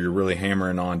this where you're really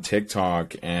hammering on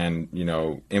TikTok and,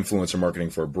 influencer marketing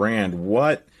for a brand.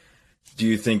 What do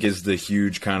you think is the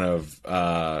huge kind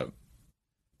of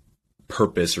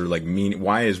purpose or like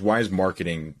why is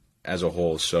marketing as a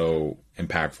whole so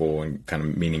impactful and kind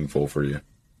of meaningful for you?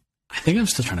 I think I'm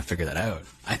still trying to figure that out.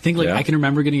 I think I can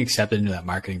remember getting accepted into that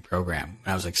marketing program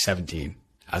when I was like 17.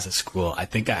 I was at school. I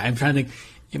think I'm trying to think.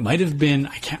 It might have been.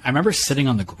 I remember sitting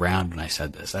on the ground when I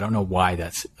said this. I don't know why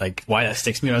that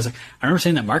sticks to me. I remember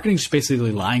saying that marketing is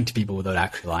basically lying to people without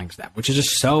actually lying to them, which is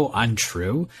just so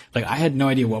untrue. Like I had no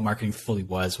idea what marketing fully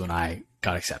was when I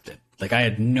got accepted. Like I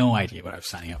had no idea what I was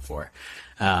signing up for.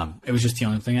 It was just the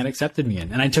only thing that accepted me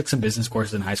in. And I took some business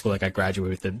courses in high school. Like I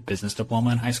graduated with a business diploma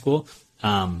in high school.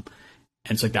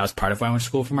 And so like that was part of why I went to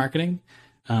school for marketing.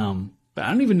 But I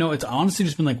don't even know. It's honestly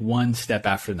just been like one step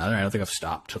after another. I don't think I've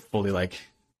stopped to fully like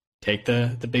take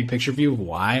the big picture view of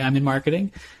why I'm in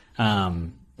marketing.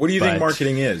 What do you think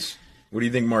marketing is? What do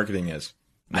you think marketing is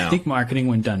now? I think marketing,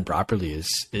 when done properly,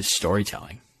 is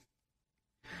storytelling.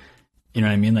 You know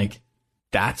what I mean? Like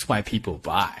that's why people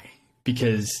buy,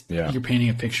 because you're painting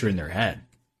a picture in their head.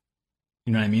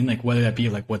 You know what I mean? Like whether that be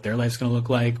like what their life's going to look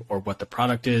like or what the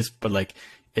product is, but like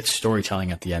it's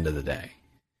storytelling at the end of the day.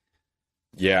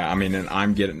 Yeah, I mean, and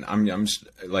I'm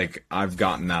like, I've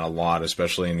gotten that a lot,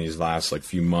 especially in these last like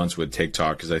few months with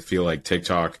TikTok, because I feel like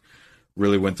TikTok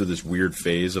really went through this weird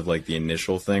phase of like the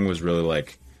initial thing was really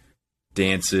like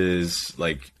dances,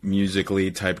 like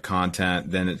musically type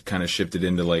content. Then it kind of shifted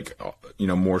into like,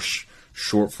 more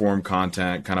short form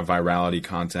content, kind of virality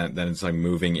content. Then it's like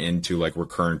moving into like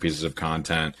recurring pieces of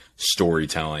content,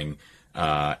 storytelling,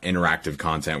 interactive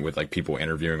content with like people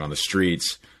interviewing on the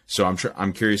streets. So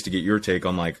I'm curious to get your take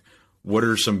on like, what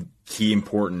are some key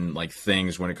important like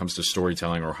things when it comes to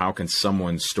storytelling, or how can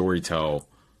someone storytell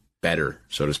better,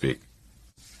 so to speak?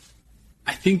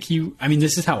 I think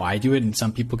this is how I do it, and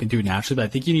some people can do it naturally, but I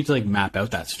think you need to like map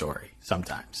out that story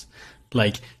sometimes.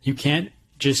 Like you can't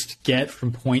just get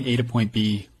from point A to point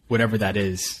B, whatever that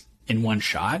is, in one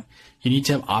shot. You need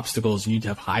to have obstacles, you need to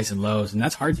have highs and lows, and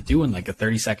that's hard to do in like a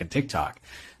 30-second TikTok.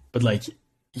 But like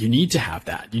you need to have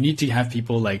that. You need to have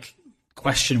people like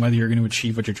question whether you're going to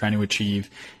achieve what you're trying to achieve.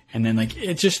 And then like,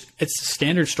 it's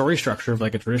standard story structure of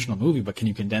like a traditional movie, but can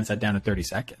you condense that down to 30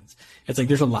 seconds? It's like,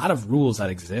 there's a lot of rules that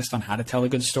exist on how to tell a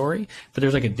good story, but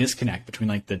there's like a disconnect between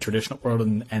like the traditional world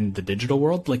and the digital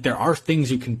world. Like there are things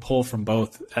you can pull from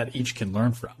both that each can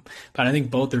learn from, but I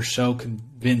think both are so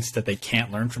convinced that they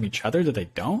can't learn from each other that they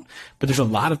don't. But there's a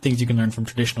lot of things you can learn from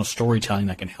traditional storytelling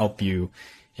that can help you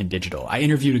in digital. I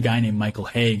interviewed a guy named Michael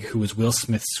Haig, who was Will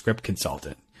Smith's script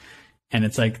consultant. And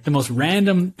it's like the most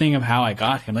random thing of how I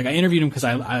got him. Like I interviewed him because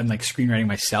I'm like screenwriting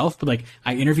myself, but like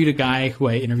I interviewed a guy who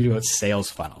I interviewed about sales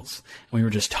funnels. And we were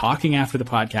just talking after the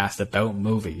podcast about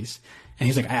movies. And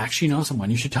he's like, I actually know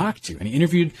someone you should talk to. And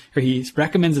he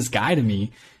recommends this guy to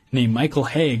me named Michael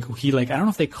Haig, who I don't know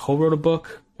if they co-wrote a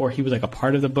book or he was like a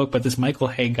part of the book, but this Michael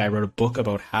Haig guy wrote a book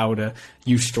about how to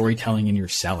use storytelling in your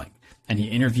selling. And he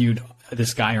interviewed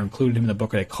this guy, or included him in the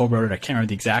book, or they co-wrote it. I can't remember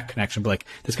the exact connection, but like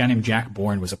this guy named Jack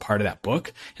Bourne was a part of that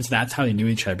book. And so that's how they knew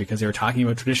each other, because they were talking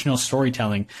about traditional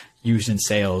storytelling used in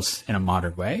sales in a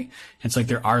modern way. And so like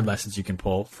there are lessons you can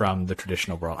pull from the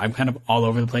traditional world. I'm kind of all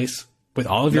over the place with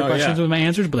all of your questions with my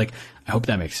answers, but like I hope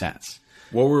that makes sense.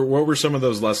 What were some of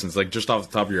those lessons, like just off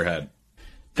the top of your head,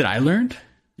 that I learned?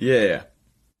 Yeah.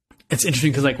 it's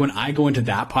interesting because like when I go into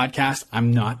that podcast,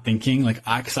 I'm not thinking like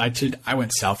I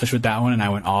went selfish with that one and I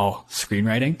went all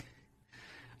screenwriting.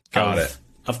 Got it.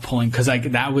 Of pulling, because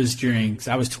like that was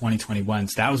 2021.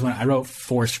 So that was when I wrote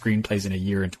 4 screenplays in a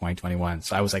year in 2021.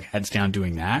 So I was like heads down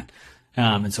doing that.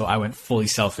 And so I went fully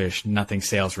selfish, nothing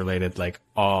sales related, like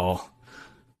all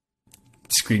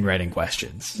screenwriting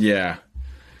questions. Yeah.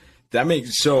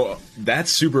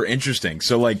 That's super interesting.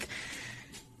 So like,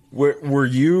 were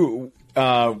you,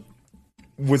 what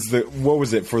was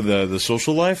it for the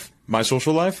social life? My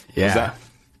Social Life? Yeah.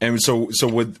 And so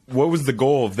what was the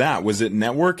goal of that? Was it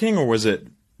networking or was it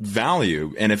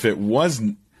value? And if it was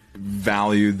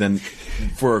value, then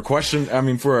for a question, I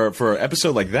mean, for an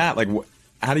episode like that, like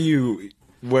how do you,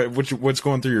 what's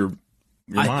going through your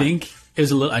mind? I think it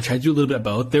was I tried to do a little bit of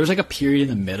both. There was like a period in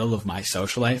the middle of my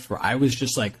social life where I was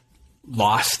just like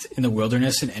lost in the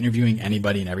wilderness and interviewing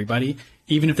anybody and everybody,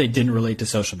 even if they didn't relate to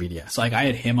social media. So like I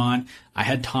had him on, I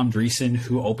had Tom Dreesen,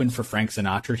 who opened for Frank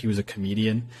Sinatra. He was a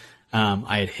comedian.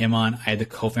 I had him on. I had the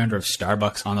co-founder of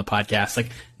Starbucks on the podcast. Like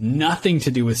nothing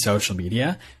to do with social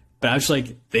media, but I was just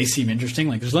like, they seem interesting.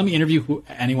 Like just let me interview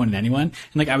anyone. And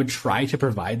like I would try to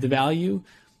provide the value.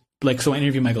 Like, so I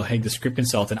interviewed Michael Haig, the script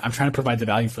consultant. I'm trying to provide the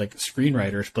value for like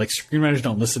screenwriters, but like screenwriters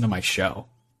don't listen to my show.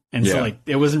 And so like,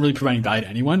 it wasn't really providing value to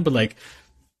anyone, but like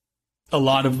a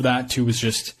lot of that too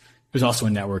it was also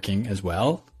in networking as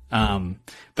well.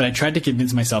 But I tried to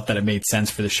convince myself that it made sense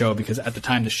for the show because at the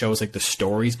time the show was like the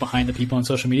stories behind the people on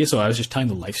social media. So I was just telling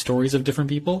the life stories of different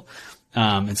people.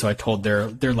 And so I told their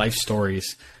life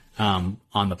stories, on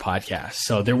the podcast.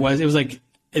 So there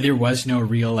was no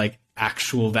real like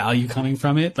actual value coming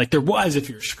from it. Like there was, if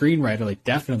you're a screenwriter, like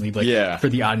definitely, like for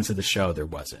the audience of the show, there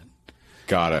wasn't.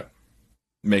 Got it.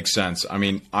 Makes sense. I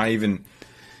mean,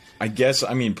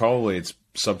 probably it's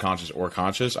subconscious or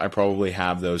conscious. I probably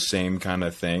have those same kind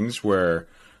of things where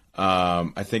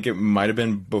I think it might have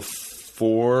been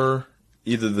before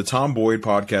either the Tom Boyd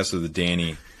podcast or the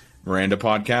Danny Miranda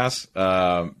podcast.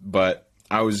 But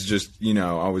I was just,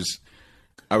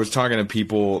 I was talking to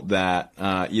people that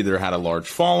either had a large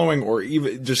following or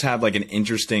even just had like an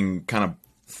interesting kind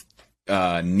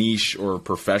of niche or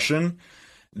profession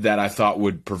that I thought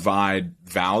would provide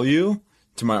value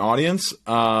to my audience,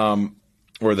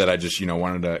 or that I just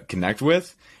wanted to connect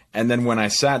with. And then when I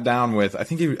sat down with, I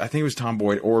think it was Tom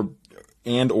Boyd or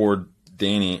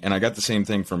Danny, and I got the same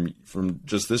thing from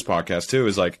just this podcast too.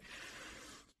 Is like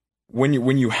when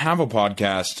you have a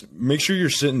podcast, make sure you're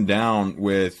sitting down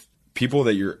with people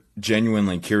that you're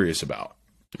genuinely curious about,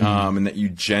 and that you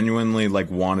genuinely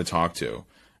like want to talk to,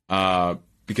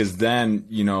 because then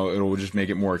it'll just make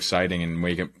it more exciting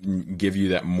and give you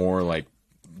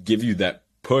that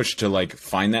push to like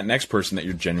find that next person that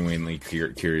you're genuinely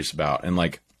curious about, and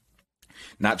like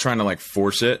not trying to like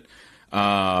force it,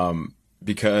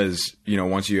 because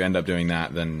once you end up doing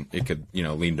that, then it could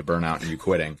lead to burnout and you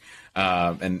quitting,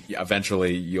 and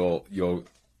eventually you'll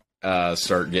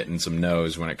start getting some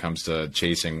no's when it comes to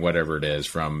chasing whatever it is,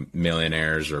 from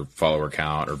millionaires or follower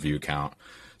count or view count.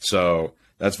 So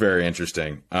that's very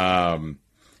interesting.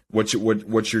 What's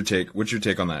your take? What's your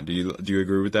take on that? Do you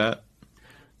agree with that?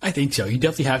 I think so. You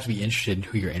definitely have to be interested in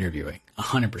who you're interviewing.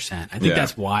 100%. I think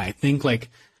that's why. I think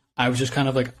like I was just kind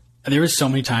of like, there was so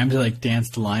many times I like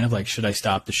danced the line of like, should I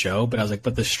stop the show? But I was like,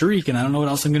 but the streak, and I don't know what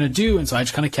else I'm going to do. And so I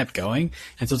just kind of kept going.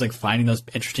 And so it's like finding those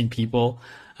interesting people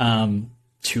to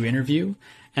interview.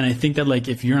 And I think that like,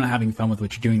 if you're not having fun with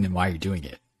what you're doing, then why are you doing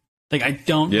it? Like, that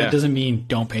doesn't mean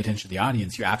don't pay attention to the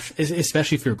audience.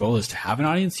 Especially if your goal is to have an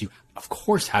audience, you of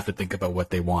course have to think about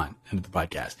what they want in the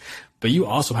podcast, but you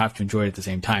also have to enjoy it at the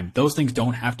same time. Those things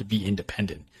don't have to be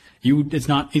independent. It's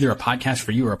not either a podcast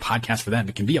for you or a podcast for them.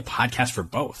 It can be a podcast for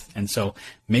both. And so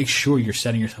make sure you're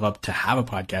setting yourself up to have a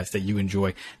podcast that you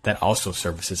enjoy that also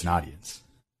services an audience.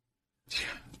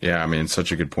 Yeah. I mean, it's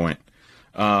such a good point.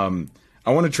 I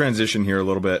want to transition here a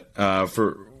little bit.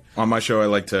 On my show, I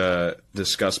like to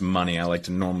discuss money. I like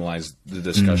to normalize the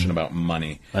discussion about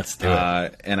money. Let's do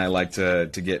it. And I like to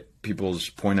get people's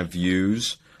point of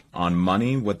views on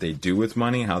money, what they do with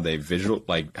money, how they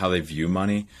view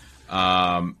money,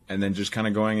 and then just kind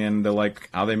of going into like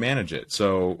how they manage it.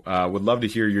 So, would love to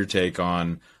hear your take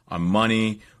on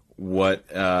money. What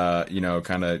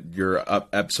kind of your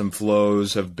ebbs and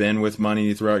flows have been with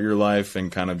money throughout your life,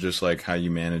 and kind of just like how you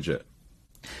manage it.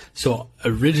 So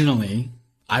originally,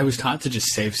 I was taught to just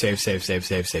save. And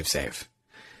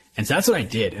so that's what I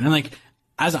did. And then like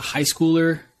as a high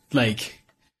schooler, like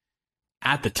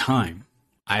at the time,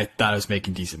 I thought I was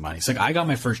making decent money. So like I got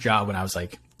my first job when I was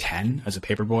like 10 as a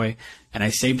paper boy, and I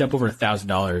saved up over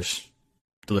 $1,000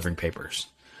 delivering papers.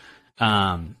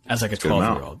 as like a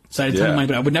 12-year-old. So I had a ton of money,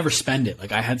 but I would never spend it.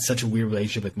 Like I had such a weird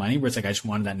relationship with money where it's like I just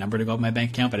wanted that number to go up my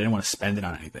bank account, but I didn't want to spend it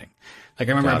on anything. Like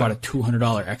I remember I bought a $200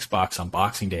 Xbox on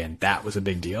Boxing Day, and that was a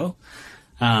big deal.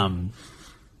 And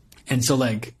so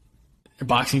like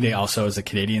Boxing Day also is a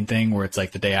Canadian thing where it's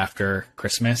like the day after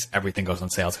Christmas, everything goes on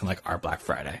sale. It's kind of like our Black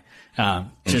Friday,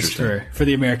 just for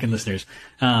the American listeners.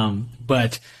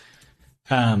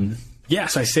 Yeah,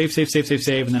 so I saved. And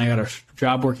then I got a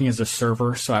job working as a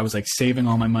server. So I was like saving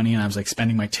all my money and I was like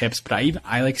spending my tips, but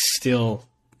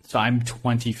so I'm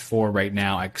 24 right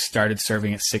now. I started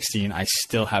serving at 16. I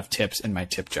still have tips in my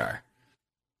tip jar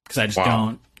because I just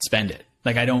don't spend it.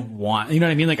 Like I don't want, you know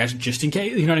what I mean? Like just in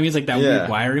case, you know what I mean? It's like that weird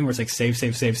wiring where it's like save.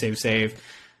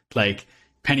 Like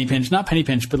penny pinch, not penny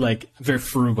pinch, but like very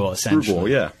frugal essentially. Frugal,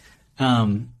 yeah.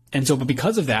 And so, but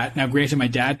because of that, now granted, my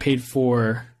dad paid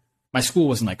for, my school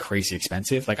wasn't like crazy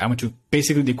expensive. Like I went to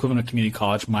basically the equivalent of community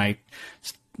college. My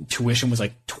tuition was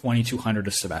like $2,200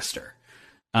 a semester.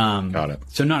 Got it.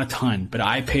 So not a ton, but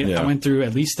I paid, I went through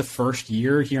at least the first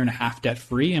year and a half debt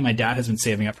free. And my dad has been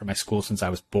saving up for my school since I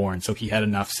was born. So he had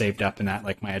enough saved up in that,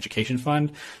 like my education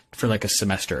fund for like a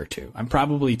semester or two. I'm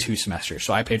probably 2 semesters.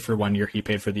 So I paid for 1 year. He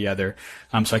paid for the other.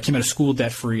 So I came out of school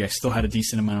debt free. I still had a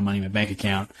decent amount of money in my bank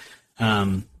account.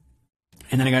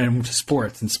 And then I got into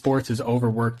sports, and sports is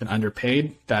overworked and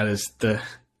underpaid. That is the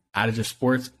adage of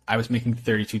sports. I was making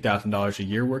 $32,000 a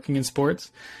year working in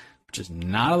sports, which is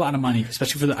not a lot of money,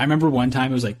 especially I remember one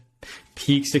time it was like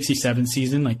peak 67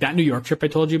 season. Like that New York trip I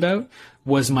told you about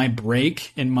was my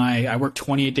break I worked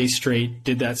 28 days straight,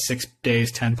 did that 6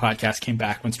 days, 10 podcasts, came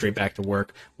back, went straight back to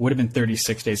work. Would have been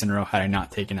 36 days in a row had I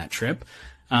not taken that trip.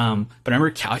 But I remember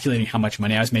calculating how much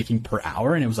money I was making per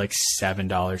hour, and it was like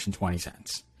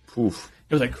 $7.20. Oof.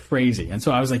 It was like crazy. And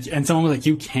so I was like, and someone was like,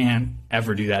 you can't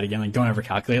ever do that again. Like, don't ever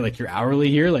calculate like your hourly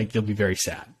here. Like, you'll be very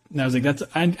sad. And I was like,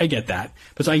 I get that.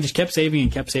 But so I just kept saving and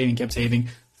kept saving.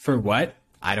 For what?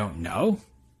 I don't know.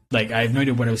 Like, I have no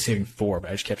idea what I was saving for, but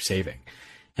I just kept saving.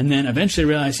 And then eventually I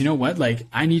realized, you know what? Like,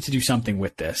 I need to do something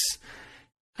with this.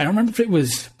 I don't remember if it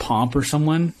was Pomp or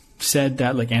someone said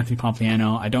that, like Anthony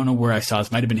Pompliano. I don't know where I saw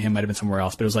this. Might have been him, might have been somewhere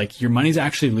else. But it was like, your money's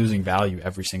actually losing value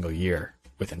every single year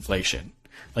with inflation.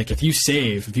 Like if you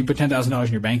put $10,000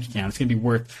 in your bank account, it's going to be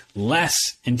worth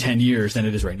less in 10 years than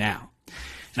it is right now.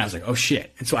 And I was like, oh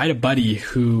shit. And so I had a buddy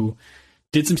who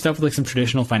did some stuff with like some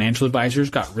traditional financial advisors,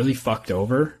 got really fucked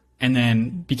over, and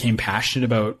then became passionate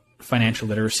about financial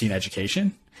literacy and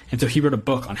education. And so he wrote a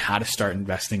book on how to start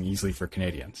investing easily for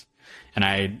Canadians. And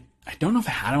I don't know if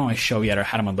I had him on my show yet or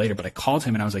had him on later, but I called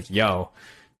him and I was like, yo,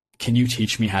 can you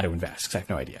teach me how to invest? Because I have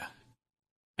no idea.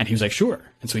 And he was like, sure.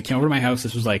 And so he came over to my house.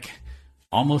 This was like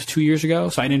almost 2 years ago.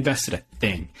 So I hadn't invested a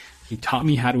thing. He taught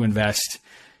me how to invest.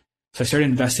 So I started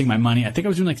investing my money. I think I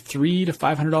was doing like $300 to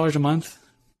 $500 a month,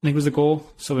 I think was the goal.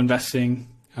 So investing,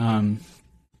 starting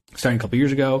a couple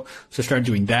years ago. So I started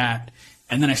doing that.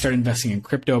 And then I started investing in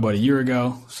crypto about a year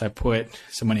ago. So I put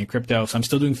some money in crypto. So I'm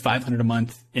still doing $500 a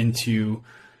month into,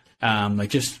 like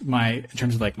just in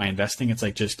terms of like my investing, it's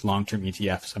like just long-term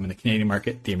ETFs. I'm in the Canadian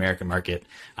market, the American market.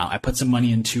 I put some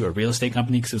money into a real estate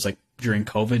company because it was like during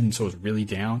COVID. And so it was really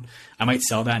down. I might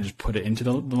sell that and just put it into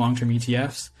the long-term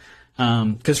ETFs.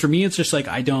 Because for me, it's just like,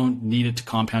 I don't need it to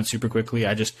compound super quickly.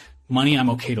 Money I'm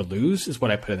okay to lose is what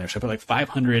I put in there. So I put like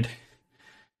 500,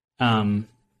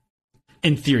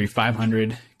 in theory,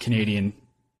 500 Canadian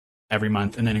every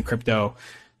month. And then in crypto,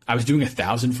 I was doing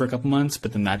 1,000 for a couple months,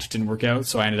 but then that just didn't work out.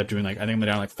 So I ended up doing I think I'm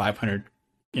down like 500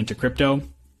 into crypto.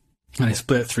 And I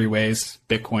split it 3 ways: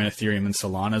 Bitcoin, Ethereum, and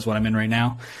Solana is what I'm in right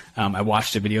now. I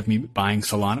watched a video of me buying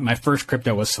Solana. My first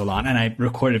crypto was Solana, and I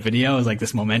recorded a video. It was like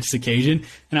this momentous occasion.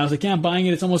 And I was like, yeah, I'm buying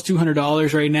it. It's almost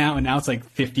 $200 right now. And now it's like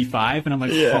 55. And I'm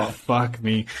like, oh, fuck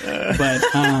me. But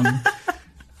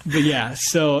yeah,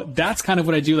 so that's kind of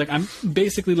what I do. Like, I'm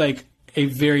basically like a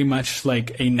very much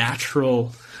like a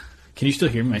natural. Can you still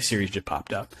hear me? My Siri just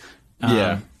popped up.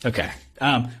 Yeah. Okay.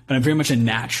 But I'm very much a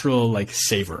natural like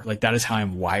saver. Like that is how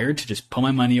I'm wired, to just pull my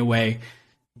money away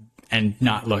and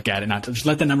not look at it, not to just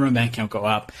let the number in my bank account go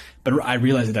up. But I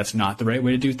realize that that's not the right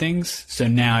way to do things. So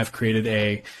now I've created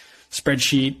a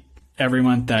spreadsheet every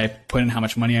month that I put in how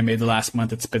much money I made the last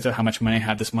month. It spits out how much money I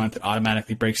had this month. It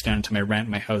automatically breaks down into my rent,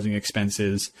 my housing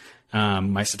expenses,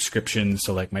 my subscriptions.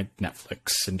 So like my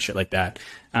Netflix and shit like that.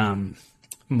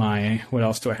 What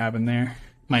else do I have in there?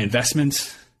 My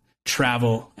investments,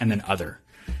 travel, and then other.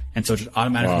 And so it just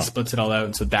automatically splits it all out.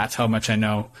 And so that's how much I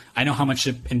know. I know how much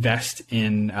to invest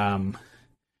in,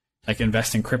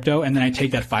 invest in crypto. And then I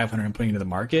take that 500 and putting it into the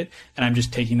market. And I'm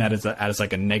just taking that as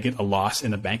like a loss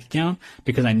in the bank account,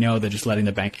 because I know that just letting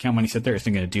the bank account money sit there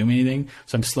isn't going to do me anything.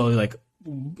 So I'm slowly like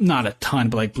not a ton,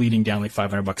 but like bleeding down like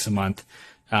 $500 a month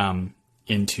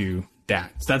into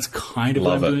that. So that's kind of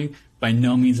what I'm doing. By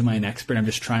no means am I an expert. I'm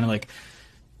just trying to like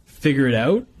figure it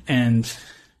out. And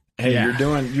hey,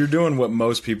 you're doing what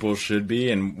most people should be,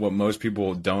 and what most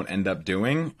people don't end up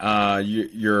doing.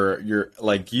 You're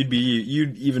like you'd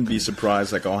even be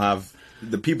surprised. Like I'll have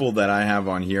the people that I have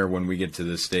on here when we get to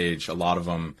this stage. A lot of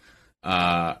them,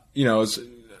 some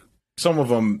of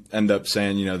them end up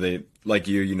saying, they like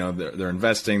they're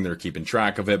investing, they're keeping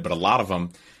track of it, but a lot of them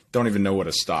don't even know what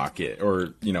a stock is, or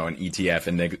an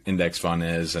ETF index fund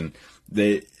is, and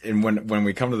when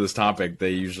we come to this topic,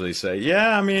 they usually say,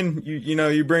 yeah, I mean,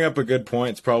 you bring up a good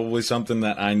point. It's probably something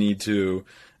that I need to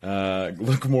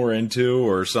look more into,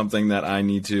 or something that I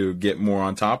need to get more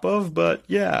on top of. But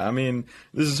yeah, I mean,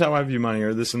 this is how I view money,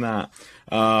 or this and that.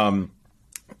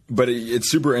 But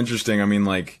it's super interesting. I mean,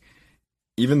 like,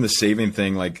 even the saving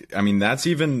thing, like, I mean,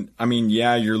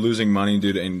 yeah, you're losing money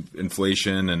due to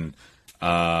inflation and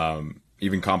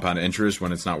even compound interest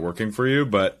when it's not working for you.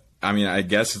 But I mean, I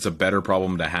guess it's a better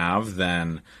problem to have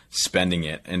than spending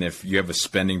it. And if you have a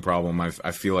spending problem,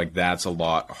 I feel like that's a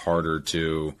lot harder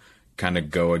to kind of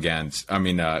go against. I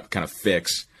mean, kind of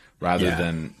fix rather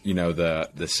than,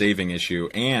 the saving issue.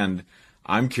 And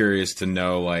I'm curious to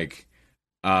know, like,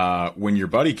 when your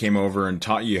buddy came over and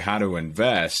taught you how to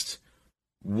invest,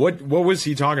 what was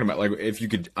he talking about? Like, if you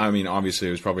could, I mean, obviously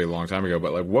it was probably a long time ago,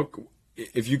 but like,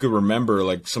 if you could remember,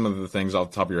 like, some of the things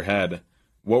off the top of your head,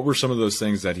 what were some of those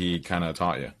things that he kind of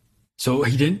taught you? So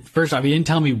he didn't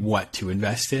tell me what to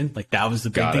invest in. Like, that was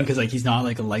the big thing, because like he's not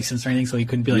like a licensed or anything, so he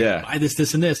couldn't be like, buy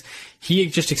this, and this. He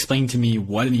just explained to me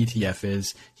what an ETF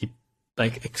is. He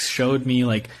like showed me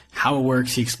like how it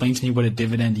works. He explained to me what a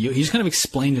dividend yield. He just kind of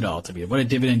explained it all to me, what a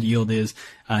dividend yield is.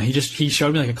 He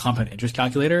showed me like a compound interest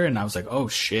calculator, and I was like, oh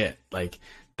shit, like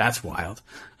that's wild.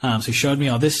 So he showed me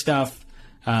all this stuff.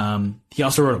 He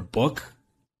also wrote a book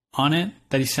on it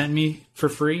that he sent me for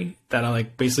free, that I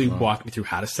like basically walked me through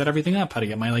how to set everything up, how to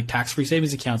get my like tax-free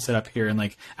savings account set up here. And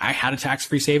like, I had a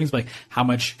tax-free savings, but like how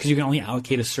much, cause you can only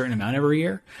allocate a certain amount every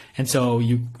year. And so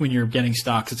when you're getting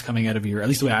stocks, it's coming out of at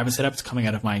least the way I have it set up, it's coming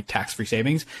out of my tax-free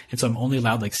savings. And so I'm only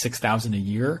allowed like 6,000 a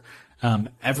year,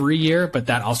 every year, but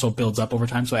that also builds up over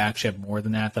time. So I actually have more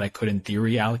than that I could in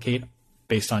theory allocate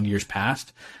based on years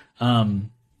past.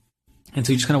 And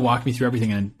so he just kind of walked me through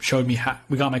everything and showed me how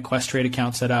we got my Questrade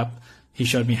account set up. He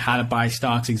showed me how to buy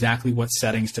stocks, exactly what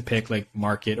settings to pick, like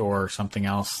market or something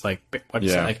else, like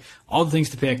like all the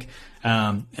things to pick,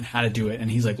 and how to do it. And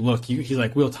he's like, look, he's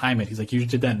like, we'll time it. He's like, you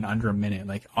just did that in under a minute.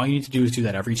 Like, all you need to do is do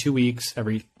that every 2 weeks,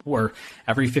 every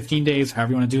 15 days,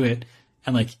 however you want to do it.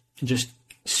 And like, just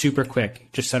super quick,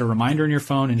 just set a reminder on your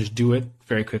phone and just do it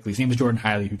very quickly. His name is Jordan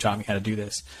Hiley, who taught me how to do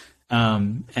this.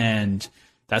 And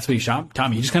that's what he taught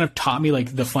me. He just kind of taught me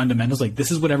like the fundamentals. Like,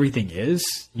 this is what everything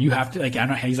is. You have to like, I don't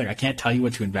know. He's like, I can't tell you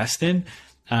what to invest in,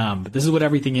 but this is what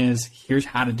everything is. Here's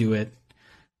how to do it.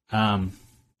 And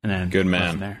then good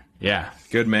man. From there. Yeah.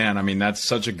 Good man. I mean, that's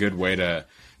such a good way to,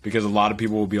 because a lot of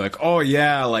people will be like, oh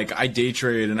yeah, like I day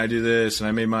trade and I do this and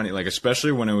I made money. Like,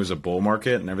 especially when it was a bull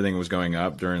market and everything was going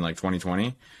up during like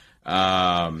 2020.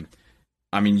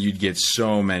 I mean, you'd get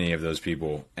so many of those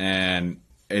people, and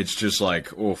it's just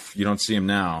like, oof, you don't see him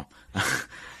now.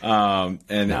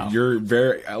 You're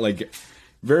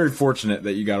very fortunate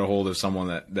that you got a hold of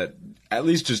someone that at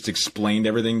least just explained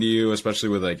everything to you, especially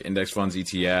with like index funds,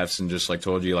 ETFs, and just like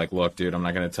told you like, look, dude, I'm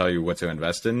not going to tell you what to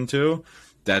invest into.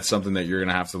 That's something that you're going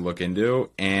to have to look into,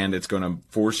 and it's going to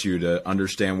force you to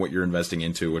understand what you're investing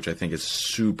into, which I think is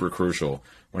super crucial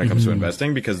when it comes to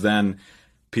investing, because then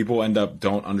people end up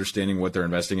don't understanding what they're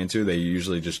investing into. They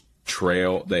usually just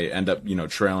they end up,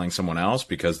 trailing someone else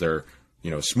because they're,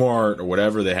 smart or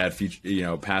whatever. They had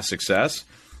past success.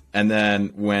 And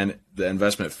then when the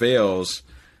investment fails,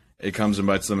 it comes and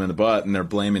bites them in the butt, and they're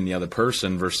blaming the other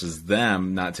person versus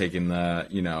them not taking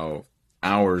the,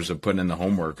 hours of putting in the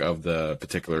homework of the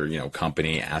particular,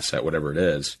 company, asset, whatever it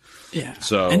is. Yeah.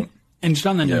 So, and just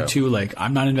on that note too, like,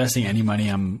 I'm not investing any money.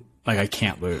 I'm like, I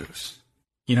can't lose.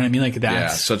 You know what I mean? Like,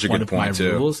 that's such a good point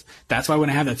too. Rules. That's why when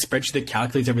I have that spreadsheet that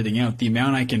calculates everything out, the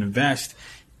amount I can invest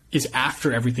is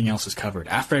after everything else is covered.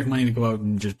 After I have money to go out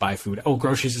and just buy food. Oh,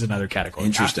 groceries is another category.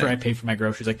 Interesting. After I pay for my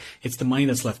groceries, like, it's the money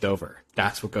that's left over.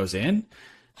 That's what goes in.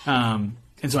 And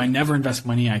so I never invest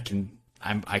money I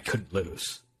couldn't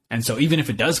lose. And so even if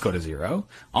it does go to zero,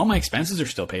 all my expenses are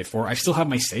still paid for. I still have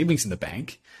my savings in the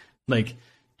bank. Like,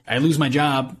 I lose my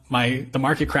job, the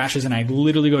market crashes, and I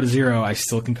literally go to zero, I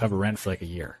still can cover rent for like a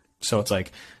year. So it's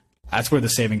like, That's where the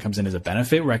saving comes in as a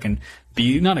benefit, where I can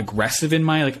be not aggressive in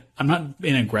my, like, I'm not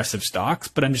in aggressive stocks,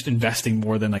 but I'm just investing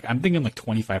more than, like, I'm thinking like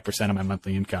 25% of my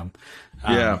monthly income.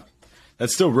 Yeah,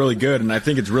 that's still really good. And I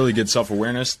think it's really good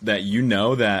self-awareness that you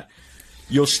know that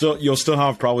you'll still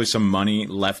have probably some money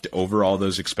left over all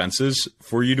those expenses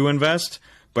for you to invest.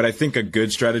 But I think a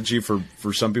good strategy for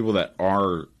some people that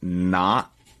are not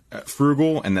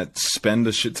frugal and that spend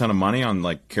a shit ton of money on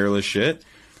like careless shit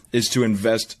is to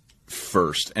invest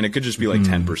first. And it could just be like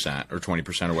 10% or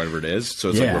 20% or whatever it is. So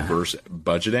it's like reverse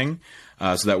budgeting.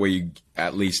 So that way you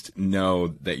at least know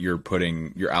that you're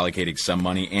allocating some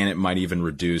money, and it might even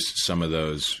reduce some of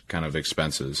those kind of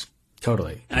expenses.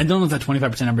 Totally. And I don't know if that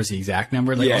 25% number is the exact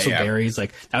number. Like varies.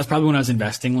 Like that was probably when I was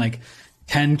investing like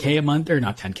 $10K a month, or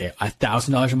not $10K,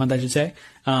 $1,000 a month, I should say.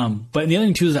 But the other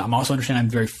thing too is that I'm also understanding I'm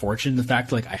very fortunate in the fact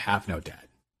that like I have no debt.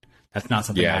 That's not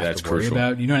something I have to worry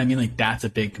about. You know what I mean? Like that's a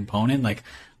big component. Like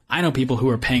I know people who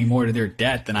are paying more to their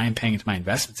debt than I am paying into my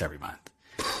investments every month.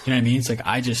 You know what I mean? It's like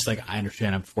I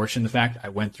understand I'm fortunate in the fact I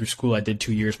went through school. I did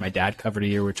 2 years. My dad covered a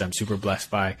year, which I'm super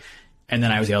blessed by. And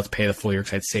then I was able to pay the full year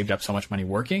because I'd saved up so much money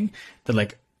working that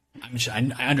like I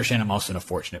understand I'm also in a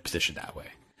fortunate position that way.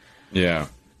 Yeah.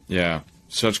 Yeah.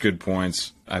 Such good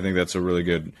points. I think that's a really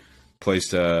good place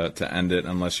to end it,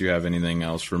 unless you have anything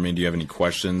else for me. Do you have any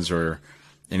questions or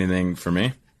anything for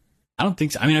me? I don't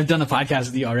think so. I mean, I've done a podcast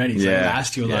with you already, so I've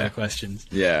asked you a lot of questions.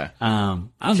 Yeah. I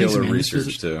don't think so, man.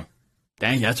 Research too.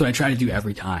 Dang, that's what I try to do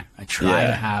every time. I try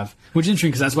to have, which is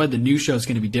interesting because that's why the new show is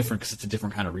going to be different, because it's a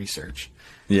different kind of research.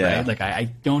 Yeah. Right? Like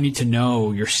I don't need to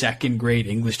know your second grade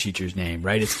English teacher's name,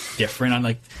 right? It's different on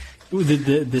like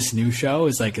this new show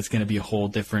is like, it's going to be a whole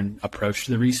different approach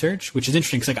to the research, which is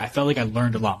interesting because like I felt like I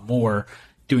learned a lot more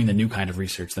doing the new kind of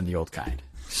research than the old kind.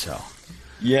 So.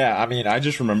 Yeah. I mean, I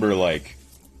just remember like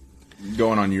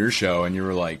going on your show and you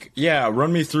were like, yeah,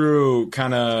 run me through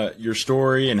kind of your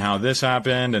story and how this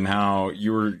happened and how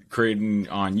you were creating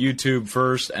on YouTube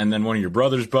first. And then one of your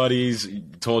brother's buddies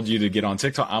told you to get on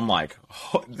TikTok. I'm like,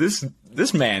 oh, this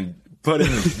man put in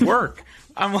his work.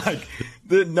 I'm like,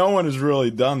 no one has really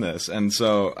done this. And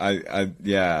so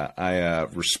I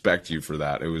respect you for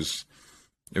that. It was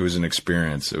an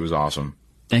experience. It was awesome.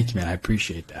 Thank you, man. I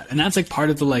appreciate that. And that's like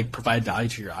part of the like provide value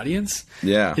to your audience.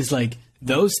 Yeah. Is like,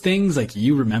 those things like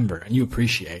you remember and you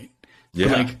appreciate. Yeah.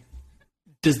 But like,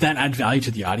 does that add value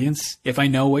to the audience? If I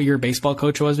know what your baseball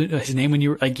coach was, his name when you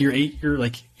were like your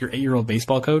 8-year-old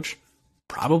baseball coach,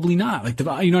 probably not. Like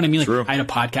you know what I mean? Like True. I had a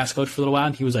podcast coach for a little while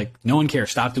and he was like, no one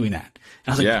cares. Stop doing that.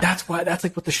 And I was like, that's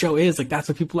like what the show is. Like, that's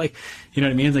what people like, you know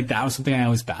what I mean? It's like, that was something I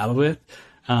always battled with.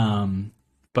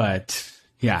 But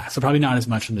yeah, so probably not as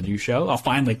much on the new show. I'll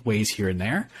find like ways here and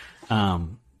there.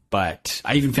 But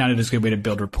I even found it as a good way to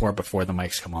build rapport before the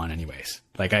mics come on anyways.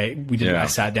 Like I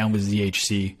sat down with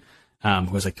ZHC,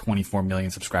 who has like 24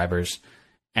 million subscribers.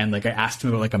 And like I asked him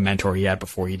about like a mentor he had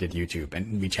before he did YouTube,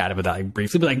 and we chatted about that like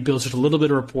briefly, but like builds just a little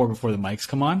bit of rapport before the mics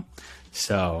come on.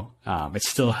 So it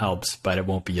still helps, but it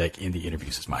won't be like in the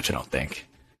interviews as much, I don't think.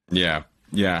 Yeah.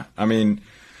 Yeah. I mean,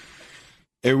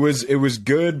 it was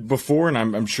good before, and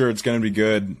I'm sure it's going to be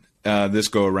good this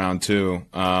go around too.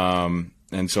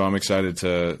 And so I'm excited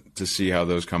to see how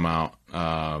those come out.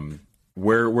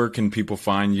 Where can people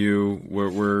find you?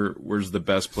 Where's the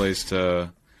best place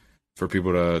for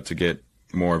people to get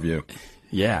more of you?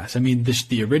 Yeah. So, I mean,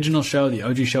 the original show, the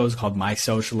OG show, is called My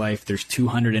Social Life. There's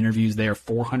 200 interviews there,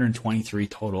 423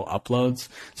 total uploads.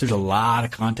 So there's a lot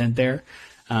of content there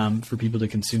for people to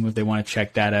consume if they want to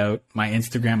check that out. My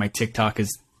Instagram, my TikTok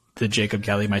is the Jacob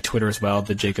Kelly. My Twitter as well,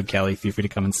 the Jacob Kelly. Feel free to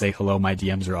come and say hello. My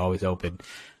DMs are always open.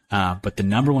 But the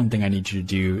number one thing I need you to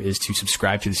do is to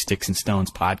subscribe to the Sticks and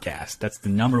Stones podcast. That's the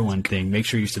number one thing. Make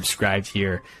sure you subscribe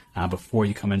here before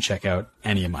you come and check out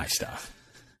any of my stuff.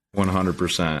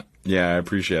 100%. Yeah, I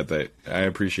appreciate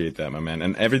that. My man.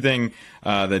 And everything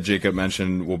that Jacob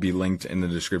mentioned will be linked in the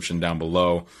description down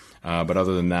below. But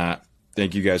other than that,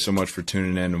 thank you guys so much for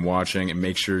tuning in and watching. And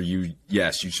make sure you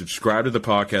subscribe to the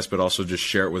podcast, but also just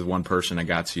share it with one person. I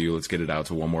got to you. Let's get it out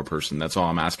to one more person. That's all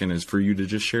I'm asking, is for you to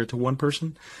just share it to one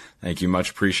person. Thank you.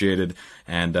 Much appreciated.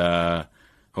 And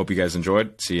hope you guys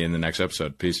enjoyed. See you in the next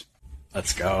episode. Peace.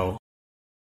 Let's go.